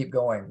we're going to keep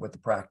going with the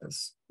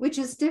practice. Which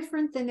is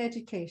different than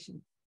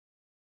education.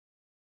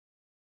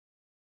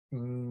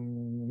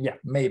 Yeah,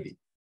 maybe,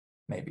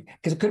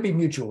 because it could be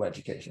mutual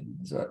education.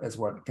 So that's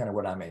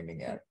what I'm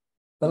aiming at.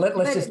 But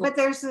but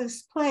there's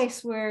this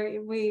place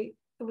where we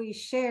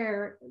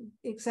share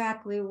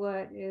exactly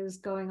what is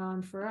going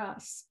on for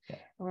us,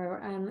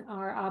 and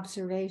our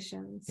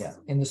observations. Yeah,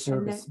 in the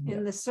service.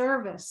 In the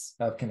service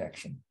of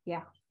connection.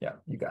 Yeah. Yeah,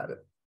 you got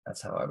it.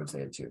 That's how I would say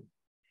it too.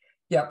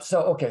 Yeah.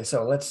 So okay,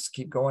 so let's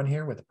keep going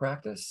here with the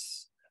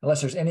practice. Unless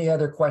there's any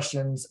other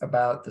questions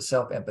about the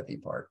self-empathy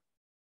part.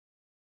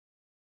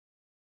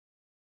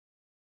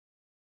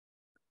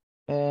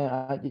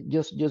 I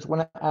just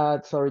want to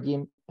add, sorry,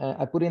 Jim,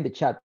 I put in the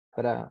chat,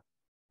 but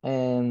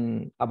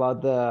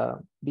about the,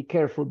 be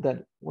careful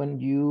that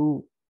when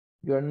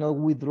you're not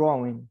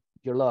withdrawing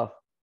your love,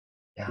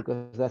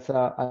 because that's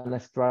a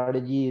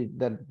strategy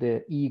that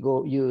the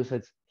ego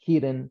uses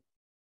hidden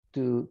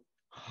to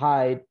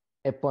hide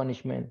a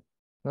punishment.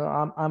 No,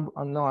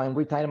 I'm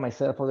retiring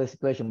myself for the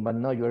situation, but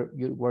no,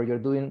 what you're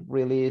doing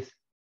really is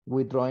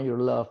withdrawing your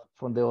love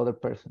from the other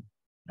person.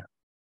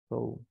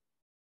 So.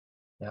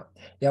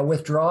 Yeah.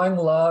 Withdrawing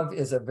love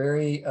is a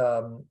very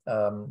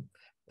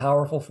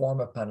powerful form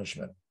of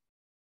punishment.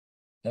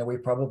 And we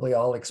probably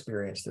all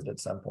experienced it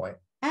at some point.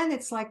 And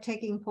it's like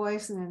taking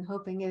poison and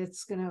hoping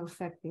it's going to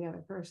affect the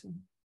other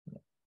person.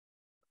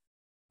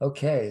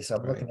 Okay, so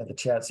I'm looking at the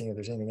chat, seeing if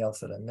there's anything else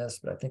that I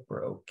missed, but I think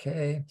we're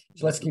okay.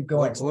 So let's keep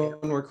going. One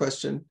more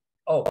question.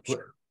 Oh,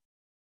 sure.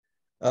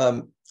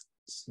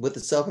 With the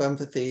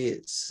self-empathy,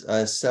 it's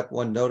step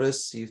one,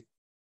 notice it,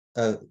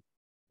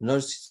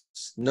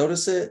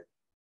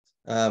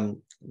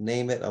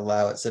 name it,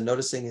 allow it. So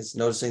noticing is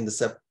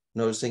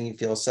noticing you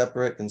feel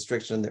separate,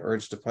 constriction, and the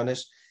urge to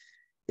punish.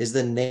 is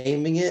the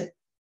naming it,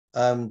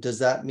 does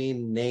that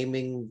mean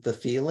naming the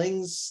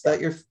feelings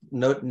that you're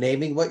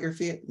naming what you're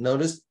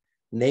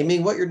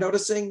naming what you're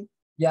noticing?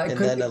 Yeah, it and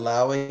could then be.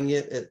 allowing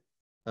it.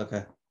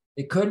 Okay.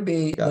 It could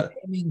be, Got the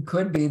naming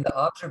could be the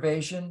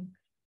observation,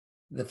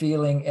 the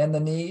feeling, and the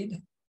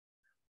need.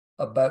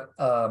 But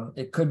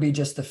it could be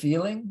just the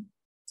feeling.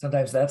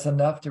 Sometimes that's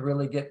enough to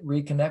really get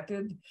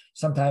reconnected.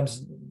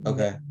 Sometimes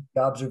Okay.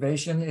 the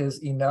observation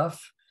is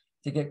enough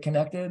to get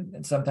connected,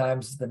 and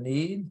sometimes the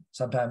need,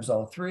 sometimes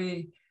all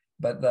three.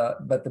 But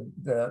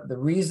the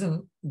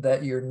reason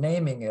that you're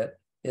naming it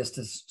is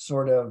to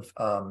sort of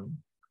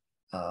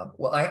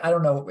well, I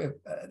don't know if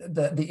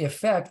the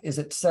effect is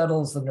it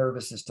settles the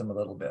nervous system a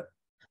little bit.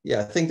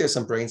 Yeah, I think there's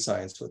some brain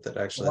science with it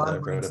actually that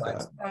I've read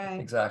about. Right.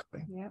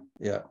 Exactly. Yeah.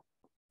 Yeah.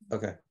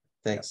 Okay.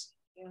 Thanks.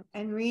 Yeah.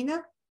 And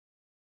Rena?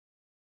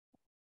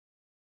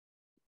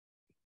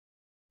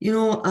 You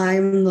know,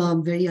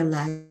 I'm very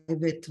alive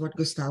with what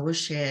Gustavo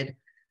shared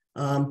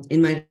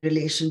in my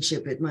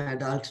relationship with my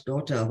adult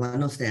daughter,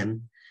 one of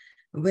them,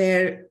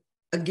 where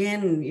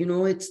again, you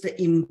know, it's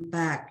the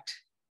impact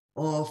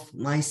of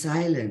my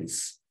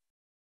silence.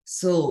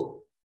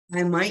 So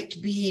I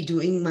might be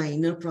doing my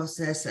inner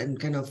process and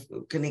kind of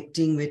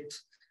connecting with,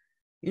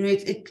 you know,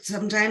 it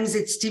sometimes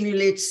it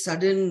stimulates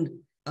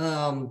sudden,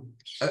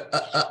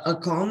 a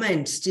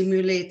comment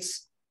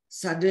stimulates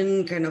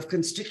sudden kind of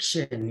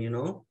constriction, you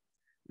know,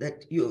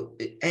 that you,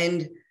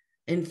 and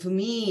for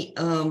me,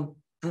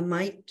 I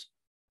might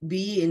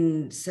be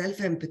in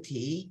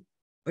self-empathy,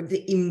 but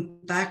the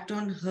impact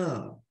on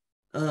her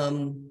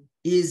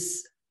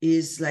is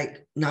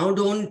like, now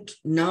don't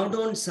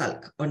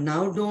sulk, or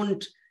now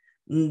don't,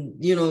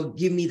 you know,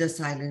 give me the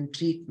silent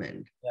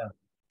treatment. Yeah.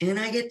 And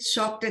I get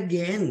shocked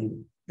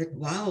again that,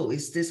 wow,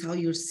 is this how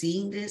you're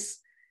seeing this?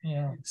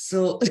 Yeah.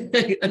 So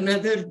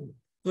another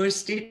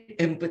first aid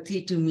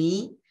empathy to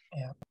me.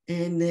 Yeah.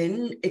 And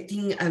then I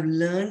think I've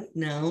learned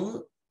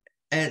now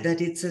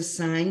that it's a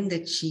sign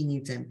that she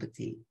needs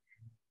empathy.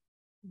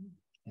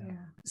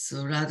 Yeah.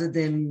 So rather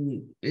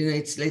than, you know,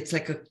 it's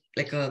like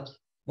a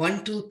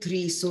 1, 2,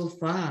 3 so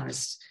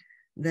fast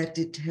that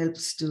it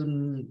helps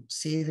to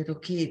say that,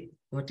 okay,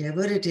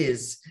 whatever it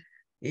is,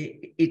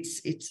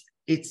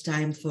 it's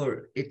time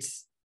for,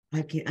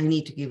 I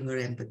need to give her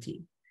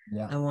empathy.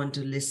 Yeah. I want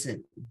to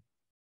listen,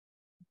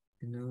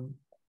 you know.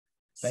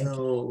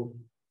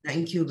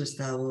 Thank you,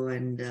 Gustavo.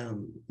 And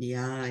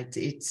yeah,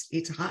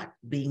 it's hard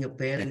being a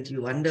parent.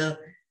 You wonder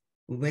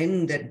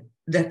when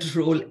that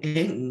role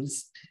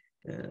ends,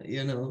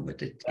 you know,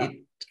 but it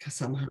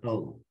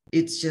somehow,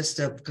 it's just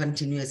a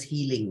continuous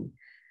healing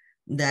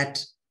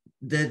that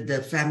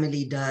the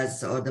family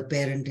does, or the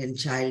parent and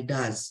child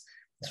does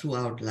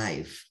throughout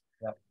life.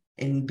 Yeah.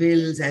 And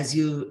Bill's, as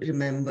you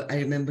remember, I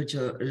remember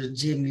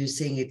Jim, you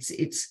saying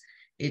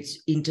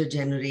it's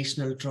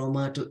intergenerational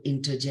trauma to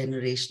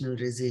intergenerational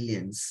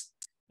resilience.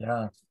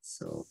 Yeah.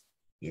 So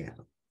yeah,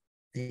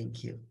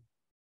 thank you.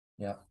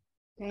 Yeah.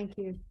 Thank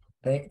you.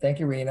 Thank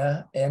you,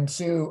 Rena. And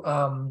Sue,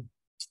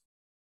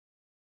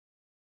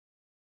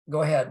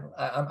 go ahead.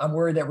 I'm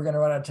worried that we're going to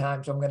run out of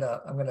time, so I'm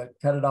gonna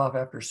cut it off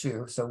after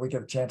Sue, so we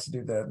get a chance to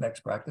do the next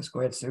practice.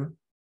 Go ahead, Sue.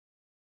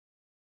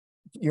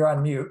 You're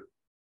on mute.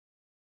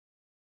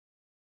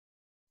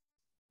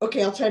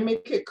 Okay, I'll try and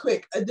make it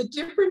quick. The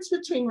difference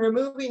between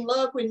removing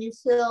love when you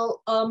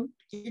feel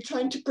you're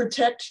trying to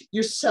protect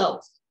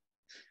yourself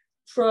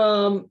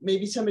from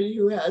maybe somebody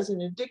who has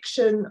an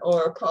addiction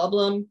or a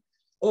problem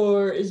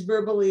or is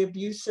verbally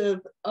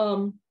abusive.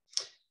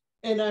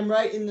 And I'm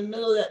right in the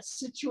middle of that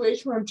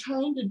situation where I'm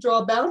trying to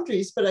draw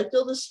boundaries, but I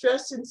feel the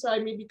stress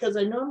inside me because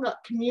I know I'm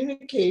not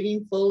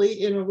communicating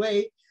fully in a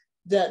way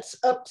that's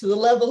up to the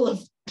level of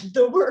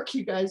the work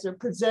you guys are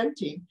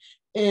presenting.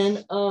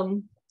 And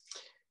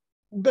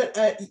but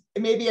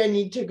maybe I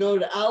need to go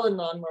to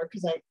Al-Anon more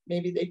because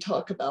maybe they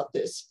talk about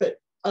this. But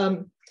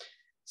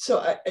so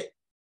I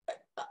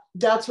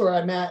that's where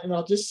I'm at, and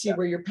I'll just see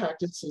where your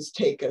practices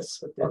take us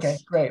with this. Okay,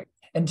 great.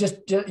 And just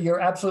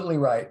you're absolutely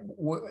right.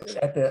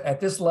 At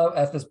this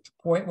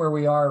point where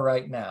we are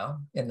right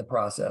now in the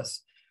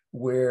process,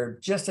 we're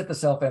just at the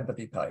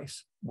self-empathy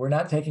place. We're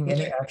not taking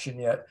any action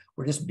yet.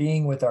 We're just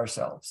being with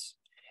ourselves.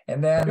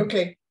 And then,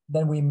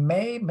 then we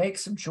may make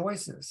some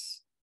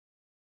choices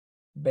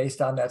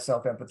based on that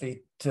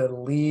self-empathy to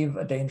leave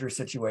a dangerous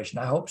situation.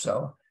 I hope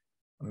so.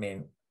 I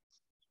mean,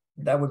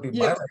 that would be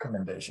my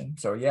recommendation.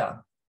 So yeah.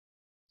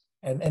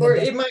 And or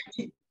it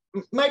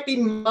might be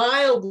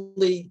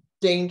mildly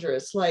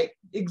dangerous, like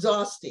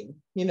exhausting,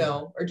 you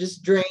know, or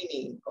just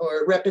draining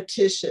or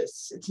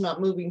repetitious. It's not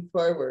moving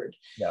forward.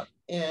 Yeah.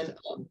 And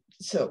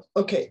so,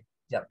 okay.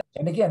 Yeah.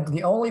 And again,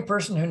 the only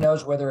person who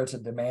knows whether it's a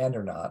demand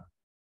or not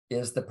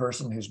is the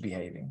person who's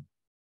behaving.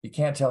 You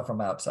can't tell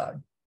from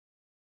outside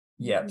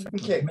yet.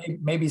 Okay.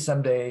 Maybe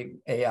someday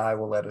AI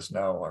will let us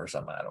know or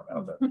something. I don't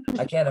know, but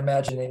I can't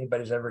imagine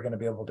anybody's ever going to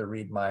be able to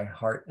read my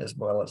heart as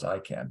well as I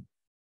can.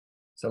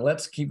 So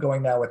let's keep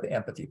going now with the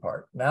empathy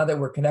part. Now that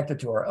we're connected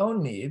to our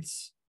own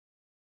needs,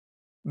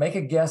 make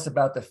a guess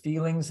about the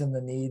feelings and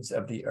the needs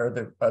of the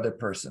other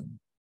person.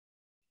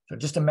 So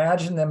just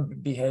imagine them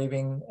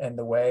behaving in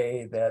the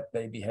way that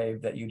they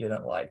behaved that you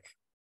didn't like.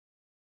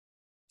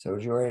 So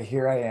Jory,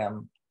 here I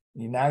am.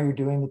 Now you're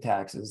doing the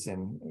taxes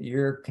and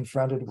you're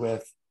confronted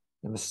with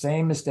the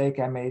same mistake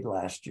I made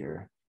last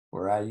year,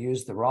 where I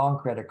used the wrong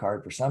credit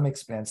card for some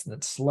expense and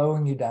it's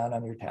slowing you down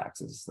on your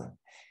taxes.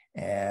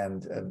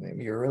 And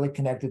you're really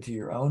connected to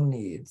your own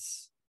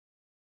needs.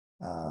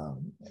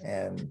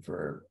 And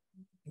for,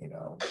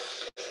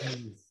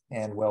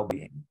 and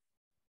well-being.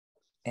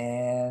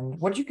 And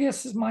what do you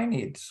guess is my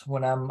needs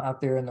when I'm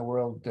out there in the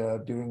world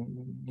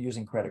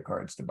using credit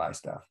cards to buy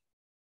stuff?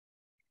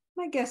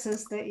 My guess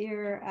is that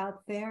you're out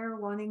there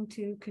wanting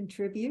to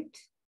contribute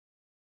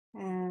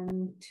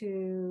and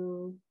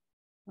to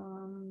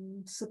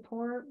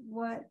support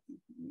what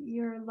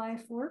your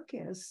life work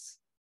is.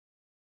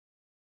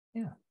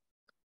 Yeah.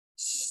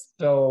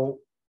 So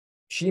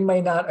she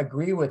may not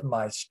agree with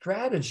my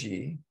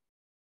strategy,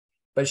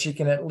 but she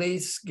can at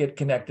least get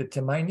connected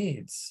to my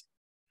needs.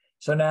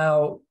 So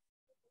now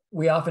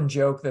we often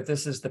joke that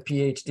this is the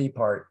PhD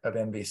part of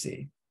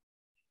NVC,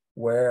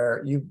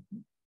 where you,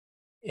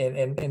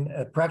 in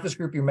a practice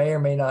group, you may or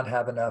may not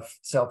have enough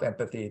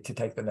self-empathy to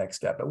take the next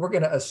step, but we're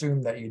going to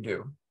assume that you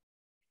do.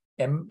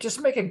 And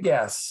just make a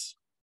guess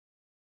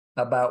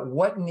about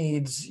what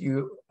needs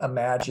you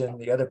imagine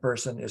the other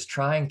person is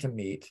trying to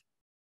meet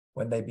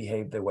when they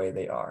behave the way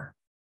they are.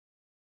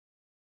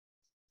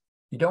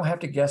 You don't have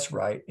to guess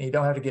right, and you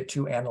don't have to get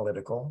too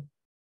analytical.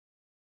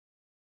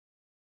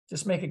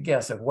 Just make a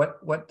guess of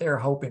what they're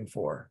hoping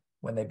for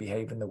when they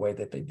behave in the way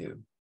that they do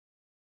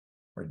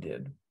or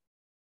did.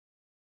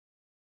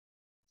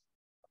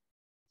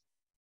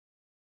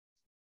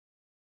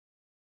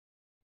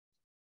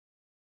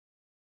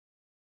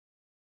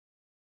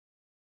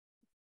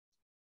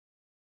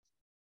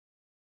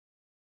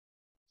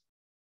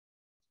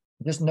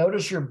 Just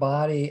notice your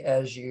body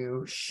as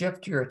you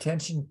shift your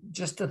attention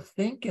just to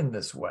think in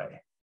this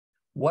way.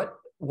 What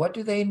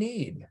do they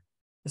need?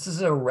 This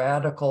is a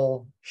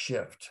radical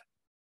shift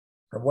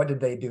from what did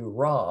they do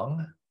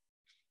wrong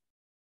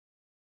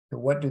to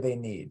what do they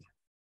need?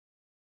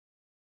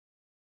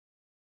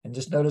 And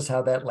just notice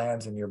how that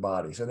lands in your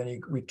body. So then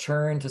you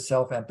return to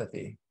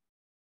self-empathy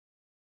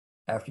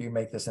after you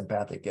make this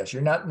empathic guess.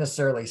 You're not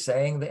necessarily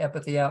saying the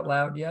empathy out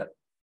loud yet.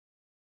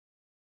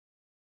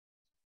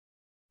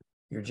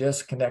 You're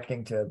just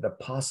connecting to the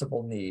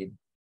possible need.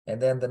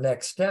 And then the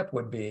next step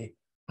would be,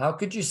 how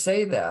could you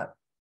say that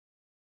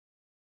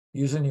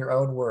using your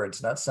own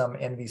words, not some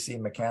NVC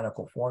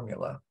mechanical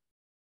formula?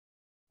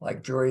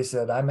 Like Jory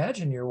said, I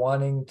imagine you're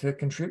wanting to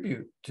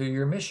contribute to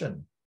your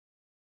mission.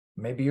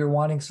 Maybe you're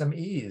wanting some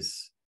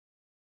ease,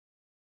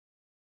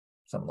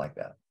 something like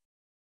that.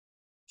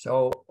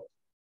 So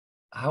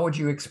how would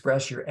you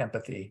express your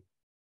empathy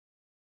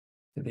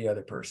to the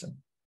other person?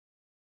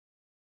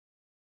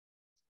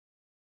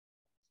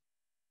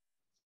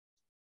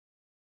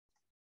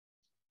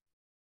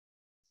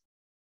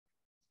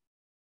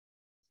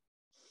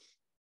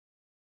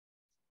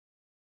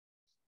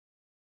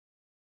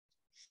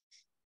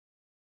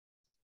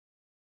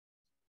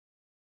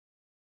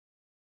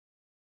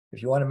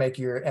 If you want to make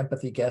your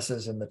empathy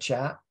guesses in the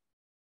chat,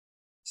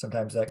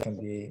 sometimes that can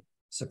be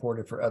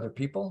supportive for other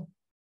people.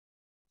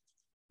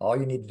 All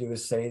you need to do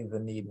is say the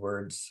need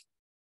words,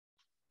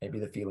 maybe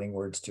the feeling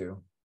words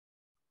too.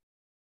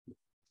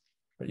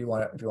 But if you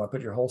want to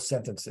put your whole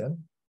sentence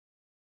in,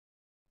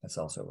 that's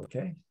also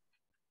okay.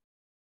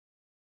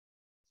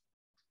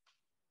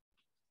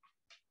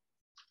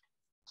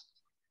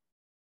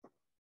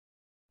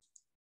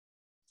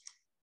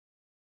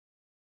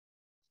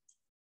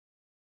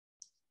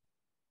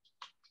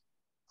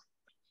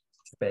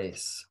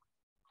 Space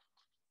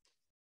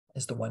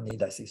is the one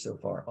need I see so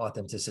far.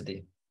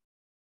 Authenticity,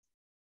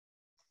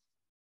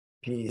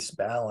 peace,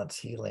 balance,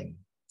 healing,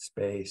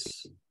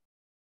 space,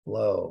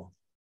 flow,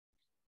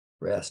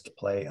 rest,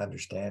 play,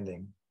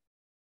 understanding.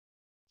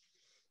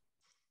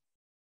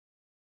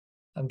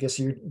 I'm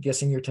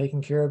guessing you're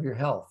taking care of your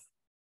health.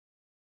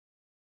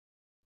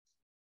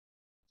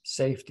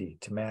 Safety,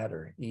 to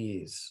matter,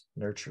 ease,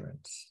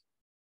 nurturance.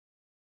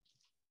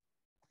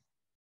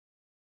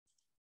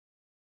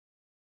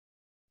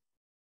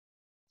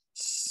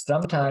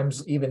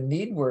 Sometimes even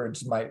need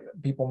words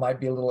people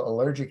might be a little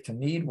allergic to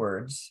need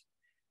words.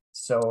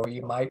 So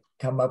you might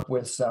come up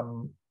with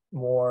some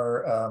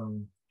more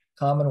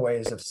common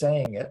ways of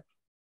saying it.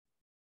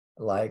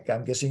 Like,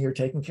 I'm guessing you're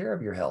taking care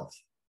of your health.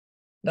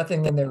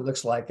 Nothing in there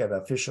looks like an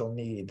official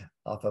need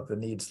off of the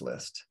needs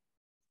list.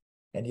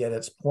 And yet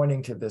it's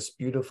pointing to this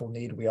beautiful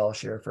need we all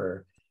share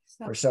for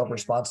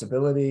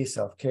self-responsibility,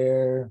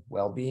 self-care,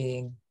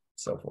 well-being,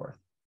 so forth.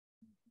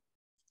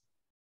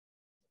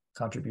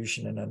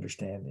 Contribution and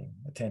understanding,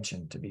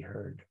 attention to be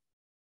heard.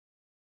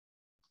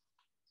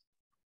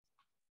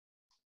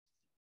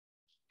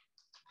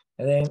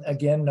 And then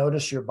again,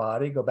 notice your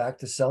body, go back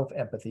to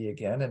self-empathy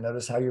again, and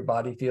notice how your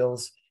body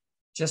feels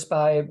just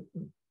by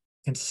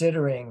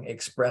considering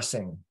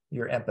expressing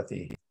your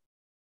empathy,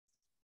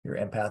 your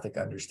empathic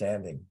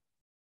understanding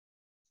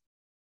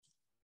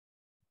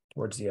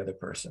towards the other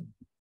person.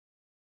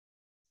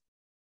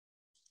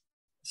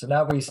 So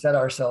now we set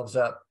ourselves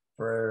up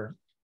for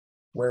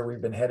where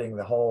we've been heading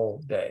the whole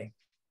day,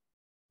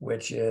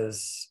 which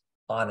is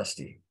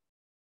honesty.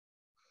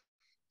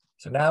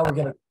 So now we're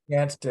going to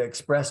chance to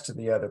express to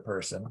the other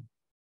person,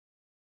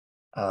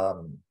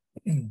 hang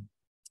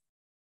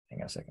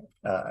on a second,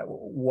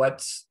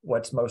 what's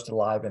most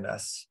alive in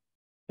us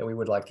that we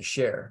would like to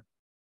share.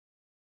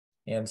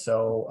 And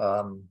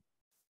so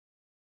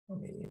let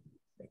me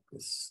make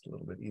this a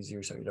little bit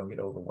easier so you don't get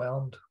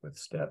overwhelmed with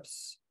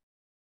steps.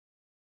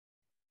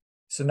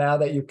 So now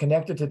that you've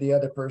connected to the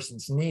other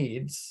person's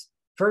needs,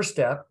 first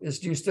step is,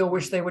 do you still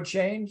wish they would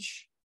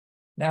change?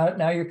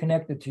 Now you're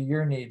connected to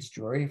your needs,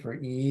 Jory, for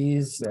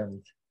ease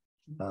and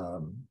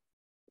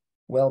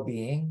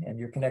well-being, and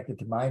you're connected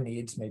to my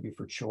needs, maybe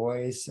for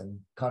choice and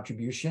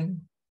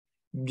contribution.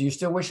 Do you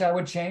still wish I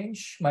would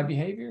change my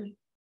behavior?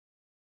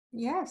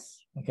 Yes.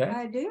 Okay.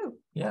 I do.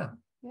 Yeah.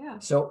 Yeah.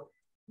 So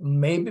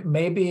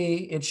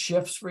maybe it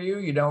shifts for you.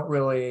 You don't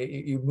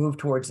really, you move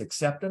towards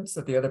acceptance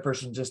that the other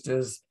person just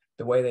is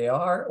the way they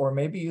are, or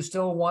maybe you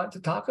still want to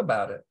talk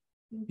about it.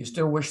 You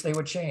still wish they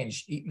would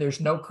change. There's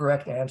no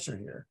correct answer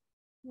here.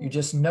 You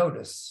just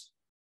notice.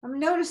 I'm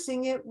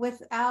noticing it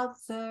without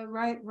the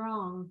right,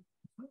 wrong.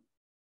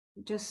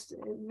 Just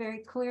very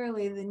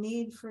clearly the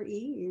need for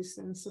ease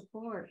and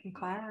support and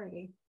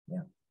clarity.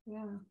 Yeah.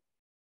 Yeah.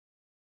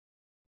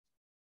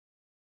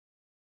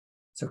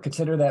 So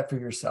consider that for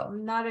yourself.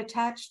 I'm not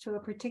attached to a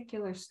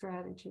particular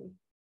strategy,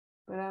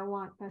 but I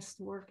want us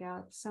to work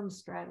out some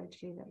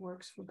strategy that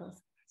works for both of us.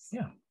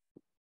 Yeah.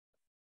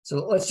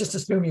 So let's just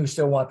assume you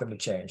still want them to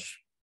change.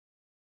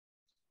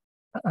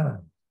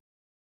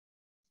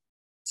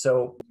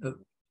 So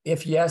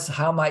if yes,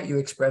 how might you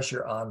express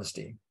your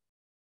honesty?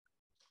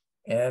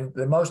 And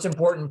the most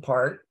important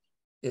part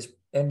is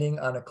ending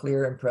on a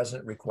clear and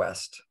present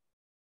request.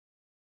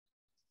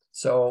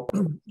 So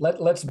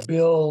let's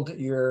build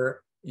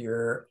your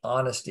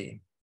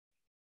honesty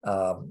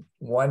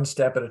one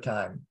step at a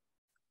time.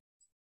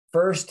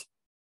 First,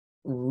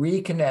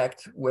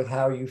 reconnect with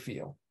how you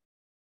feel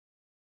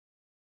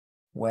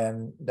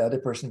when the other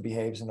person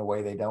behaves in a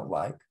way they don't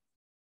like,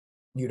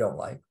 you don't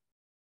like.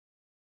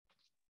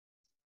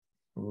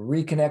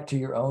 Reconnect to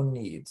your own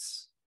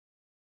needs.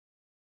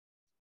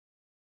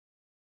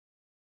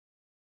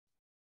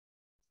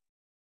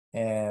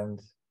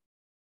 And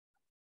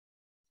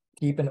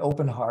keep an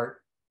open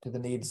heart to the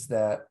needs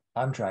that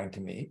I'm trying to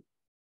meet.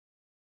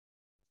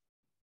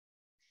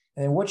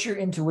 And what's your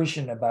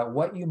intuition about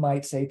what you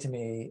might say to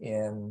me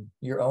in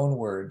your own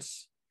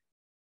words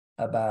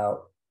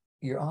about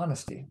your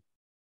honesty?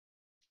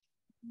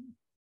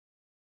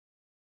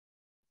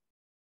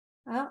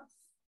 Well,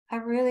 I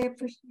really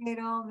appreciate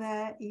all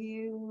that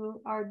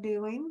you are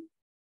doing.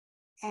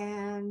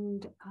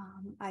 And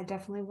I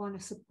definitely want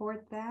to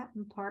support that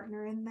and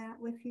partner in that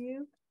with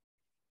you.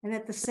 And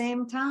at the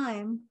same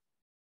time,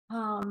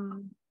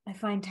 I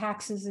find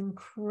taxes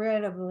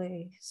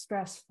incredibly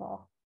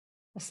stressful,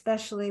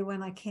 especially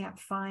when I can't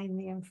find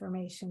the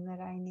information that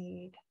I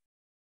need.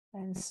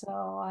 And so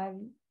I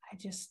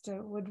just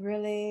would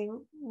really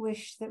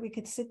wish that we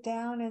could sit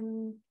down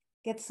and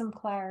get some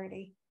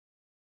clarity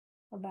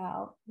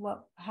about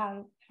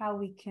how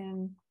we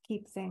can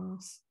keep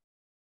things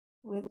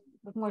with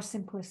more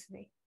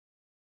simplicity.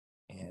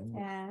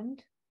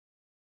 And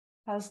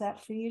how's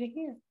that for you to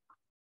hear?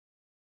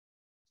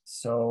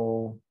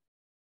 So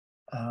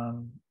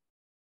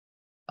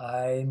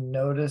I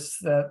notice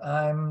that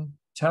I'm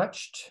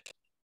touched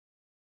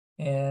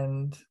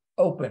and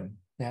open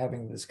to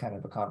having this kind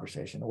of a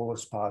conversation. We'll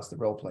just pause the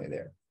role play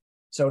there.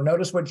 So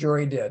notice what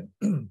Jory did.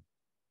 In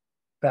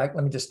fact,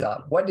 let me just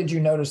stop. What did you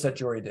notice that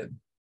Jory did?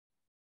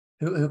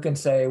 Who can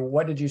say,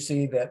 what did you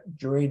see that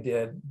Jory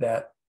did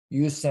that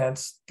you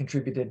sense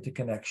contributed to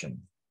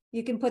connection?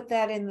 You can put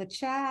that in the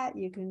chat.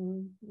 You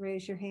can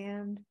raise your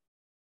hand.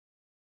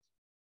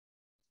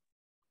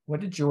 What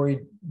did Jory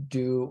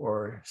do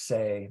or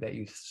say that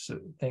you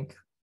think?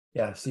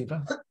 Yeah,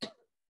 Siva?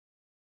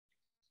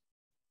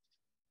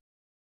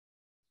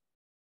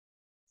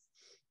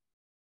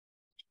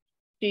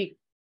 She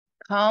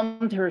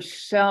calmed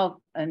herself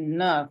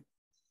enough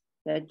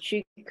that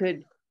she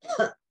could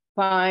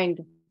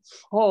find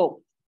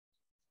hope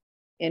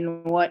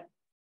in what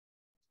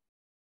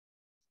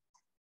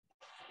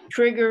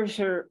triggers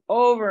her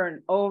over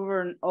and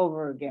over and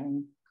over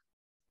again.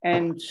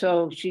 And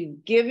so she's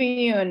giving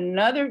you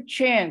another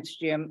chance,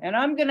 Jim. And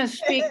I'm going to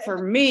speak for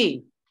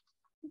me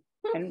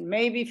and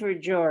maybe for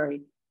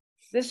Jory.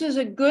 This is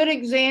a good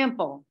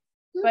example,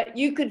 but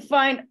you could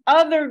find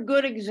other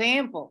good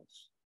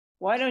examples.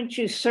 Why don't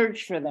you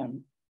search for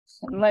them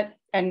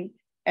and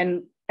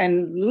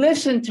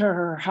listen to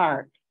her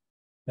heart?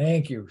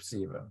 Thank you,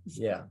 Siva.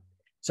 Yeah.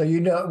 So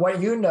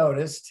what you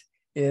noticed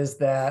is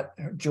that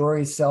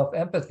Jory's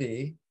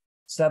self-empathy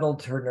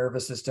settled her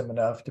nervous system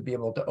enough to be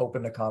able to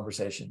open a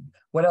conversation.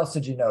 What else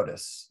did you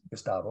notice,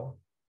 Gustavo?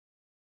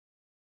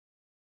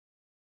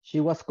 She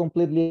was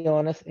completely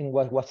honest in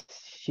what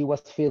she was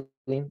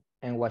feeling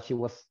and what she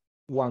was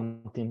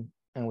wanting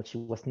and what she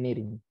was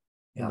needing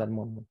in that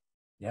moment.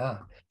 Yeah.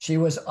 She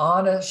was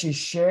honest. She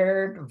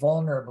shared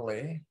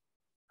vulnerably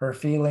her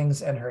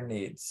feelings and her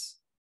needs.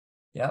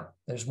 Yep.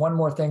 There's one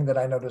more thing that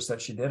I noticed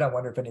that she did. I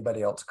wonder if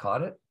anybody else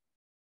caught it.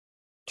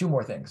 Two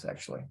more things,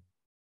 actually.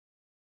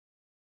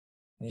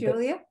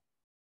 Julia?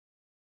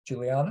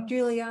 Juliana?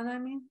 Juliana, I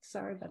mean,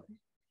 sorry about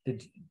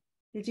that.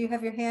 Did you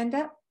have your hand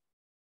up?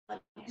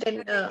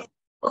 Then,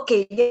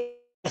 okay,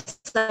 yes,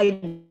 I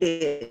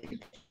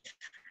did.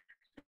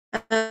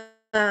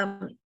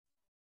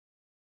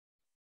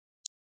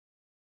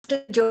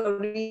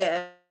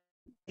 Juliana,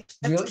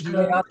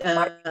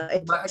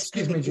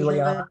 excuse me,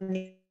 Juliana.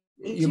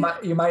 You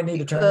might need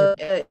to turn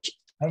your,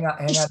 hang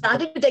on.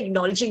 Started with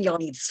acknowledging your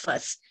needs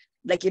first.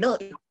 Like, you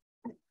got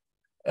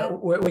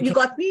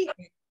me?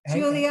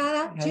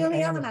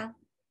 Juliana,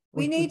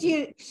 we need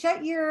you,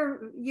 shut your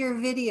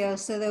video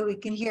so that we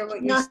can hear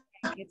what you're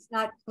saying. It's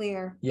not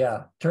clear.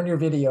 Yeah, turn your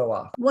video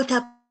off. What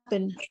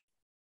happened?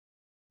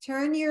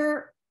 Turn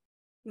your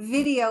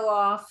video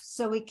off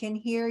so we can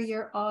hear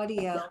your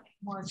audio.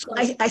 So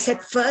I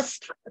said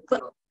first,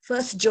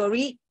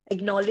 Jory,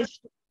 acknowledge.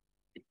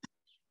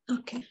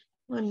 Okay,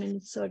 1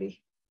 minute,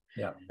 sorry.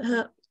 Yeah.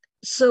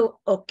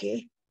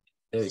 Okay.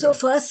 So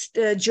first,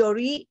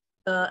 Jory,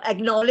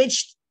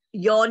 acknowledged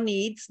your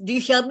needs. Do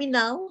you hear me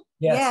now?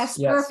 Yes,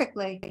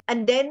 perfectly.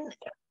 And then,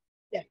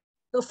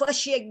 so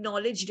first she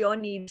acknowledged your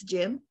needs,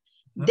 Jim.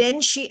 Then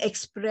she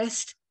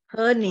expressed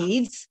her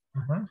needs.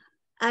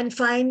 And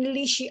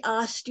finally, she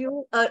asked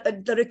you,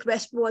 the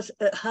request was,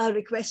 her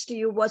request to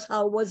you was,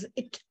 how was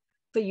it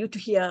for you to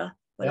hear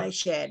what I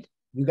shared?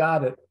 You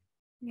got it.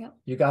 Yeah.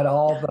 You got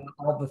all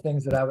the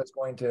things that I was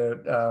going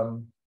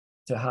to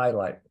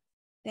highlight.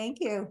 Thank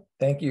you.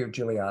 Thank you,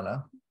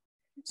 Juliana.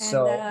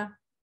 And,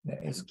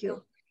 thank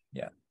you.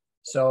 Yeah.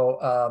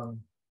 So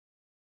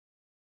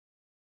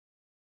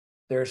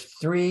there's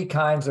 3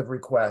 kinds of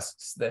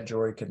requests that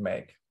Jory could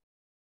make.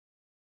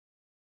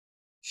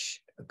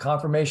 A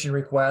confirmation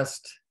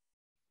request,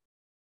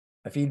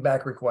 a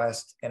feedback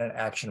request, and an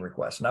action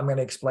request. And I'm going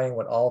to explain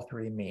what all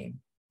 3 mean.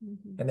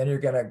 And then you're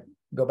going to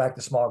go back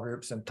to small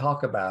groups and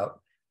talk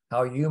about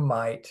how you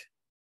might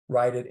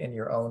write it in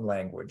your own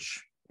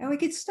language. And we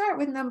could start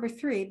with number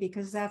 3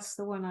 because that's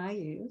the one I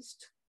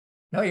used.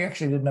 No, you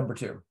actually did number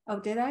 2. Oh,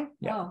 did I?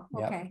 Yeah. Oh,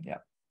 okay. Yeah.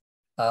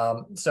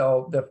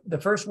 So the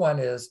first one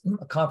is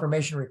a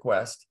confirmation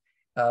request.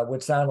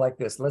 Would sound like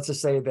this. Let's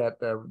just say that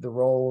the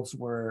roles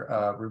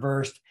were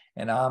reversed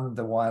and I'm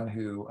the one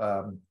who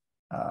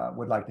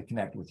would like to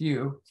connect with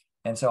you.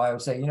 And so I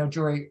would say,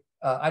 Jory,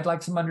 I'd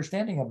like some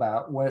understanding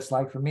about what it's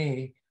like for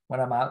me when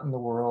I'm out in the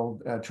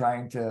world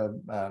trying to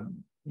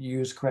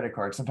use credit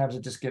cards. Sometimes I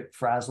just get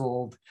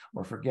frazzled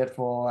or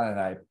forgetful and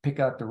I pick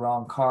up the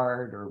wrong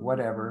card or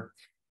whatever.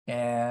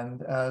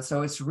 And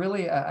so it's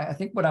really, I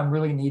think what I'm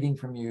really needing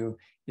from you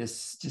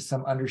is just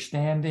some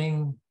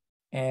understanding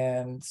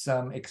and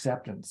some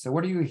acceptance. So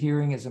what are you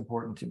hearing is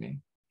important to me?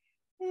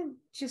 And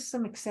just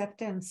some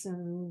acceptance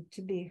and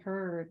to be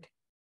heard.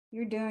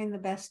 You're doing the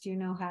best you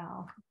know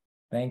how.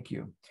 Thank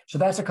you. So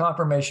that's a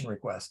confirmation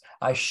request.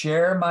 I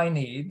share my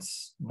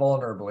needs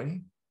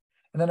vulnerably,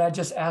 and then I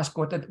just ask,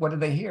 what did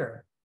they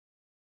hear?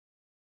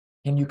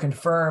 Can you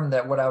confirm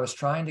that what I was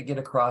trying to get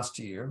across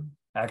to you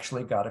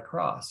actually got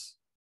across?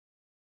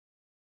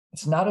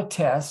 It's not a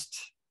test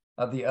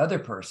of the other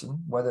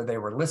person, whether they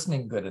were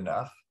listening good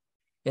enough.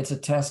 It's a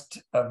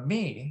test of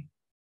me.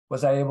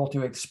 Was I able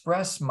to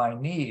express my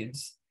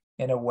needs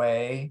in a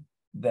way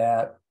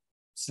that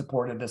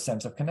supported a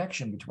sense of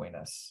connection between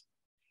us?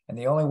 And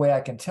the only way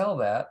I can tell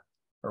that,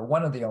 or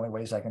one of the only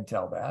ways I can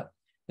tell that,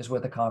 is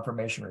with a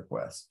confirmation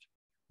request.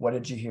 What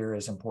did you hear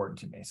is important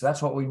to me? So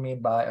that's what we mean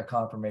by a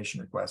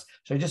confirmation request.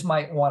 So you just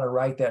might want to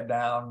write that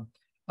down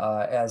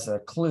as a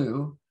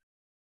clue.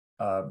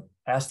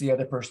 Ask the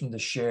other person to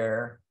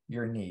share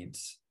your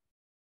needs.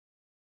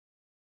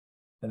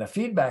 Then a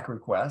feedback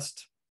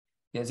request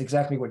is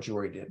exactly what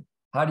Jory did.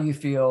 How do you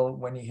feel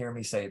when you hear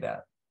me say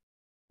that?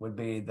 Would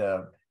be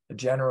the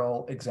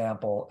general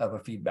example of a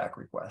feedback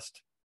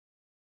request.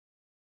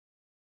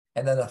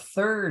 And then a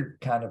third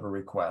kind of a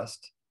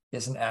request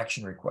is an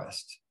action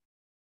request.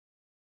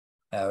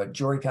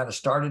 Jory kind of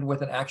started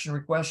with an action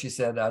request. She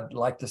said, I'd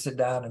like to sit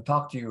down and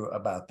talk to you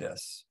about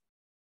this.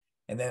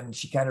 And then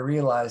she kind of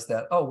realized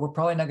that, oh, we're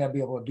probably not going to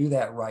be able to do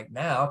that right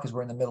now because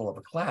we're in the middle of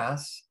a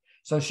class.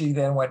 So she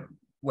then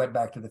went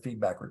back to the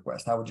feedback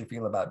request. How would you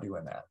feel about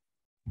doing that?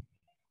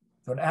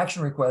 So an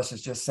action request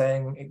is just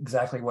saying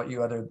exactly what you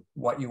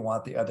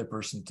want the other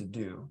person to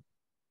do.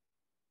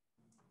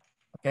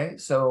 Okay,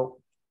 so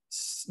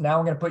now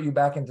I'm going to put you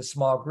back into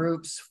small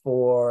groups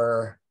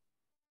for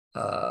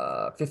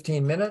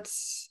 15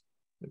 minutes.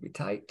 It'll be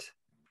tight,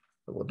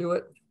 but we'll do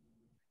it.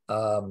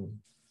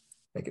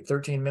 Make it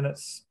 13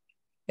 minutes.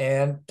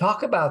 And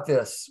talk about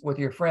this with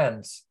your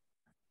friends.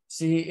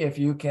 See if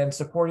you can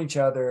support each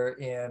other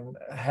in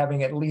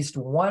having at least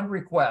one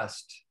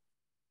request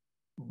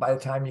by the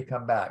time you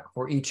come back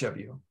for each of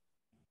you.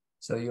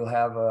 So you'll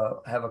have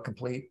a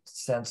complete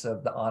sense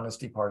of the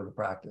honesty part of the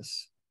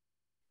practice,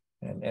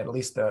 and at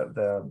least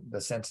the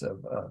sense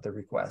of the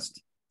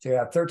request. So you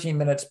have 13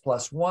 minutes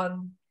plus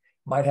 1.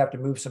 Might have to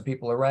move some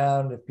people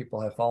around if people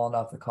have fallen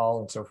off the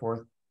call and so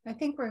forth. I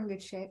think we're in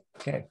good shape.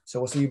 Okay, so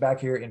we'll see you back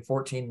here in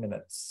 14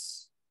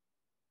 minutes.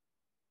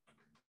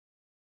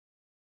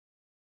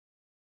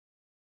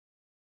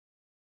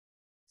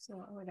 So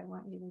what I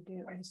want you to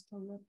do is to look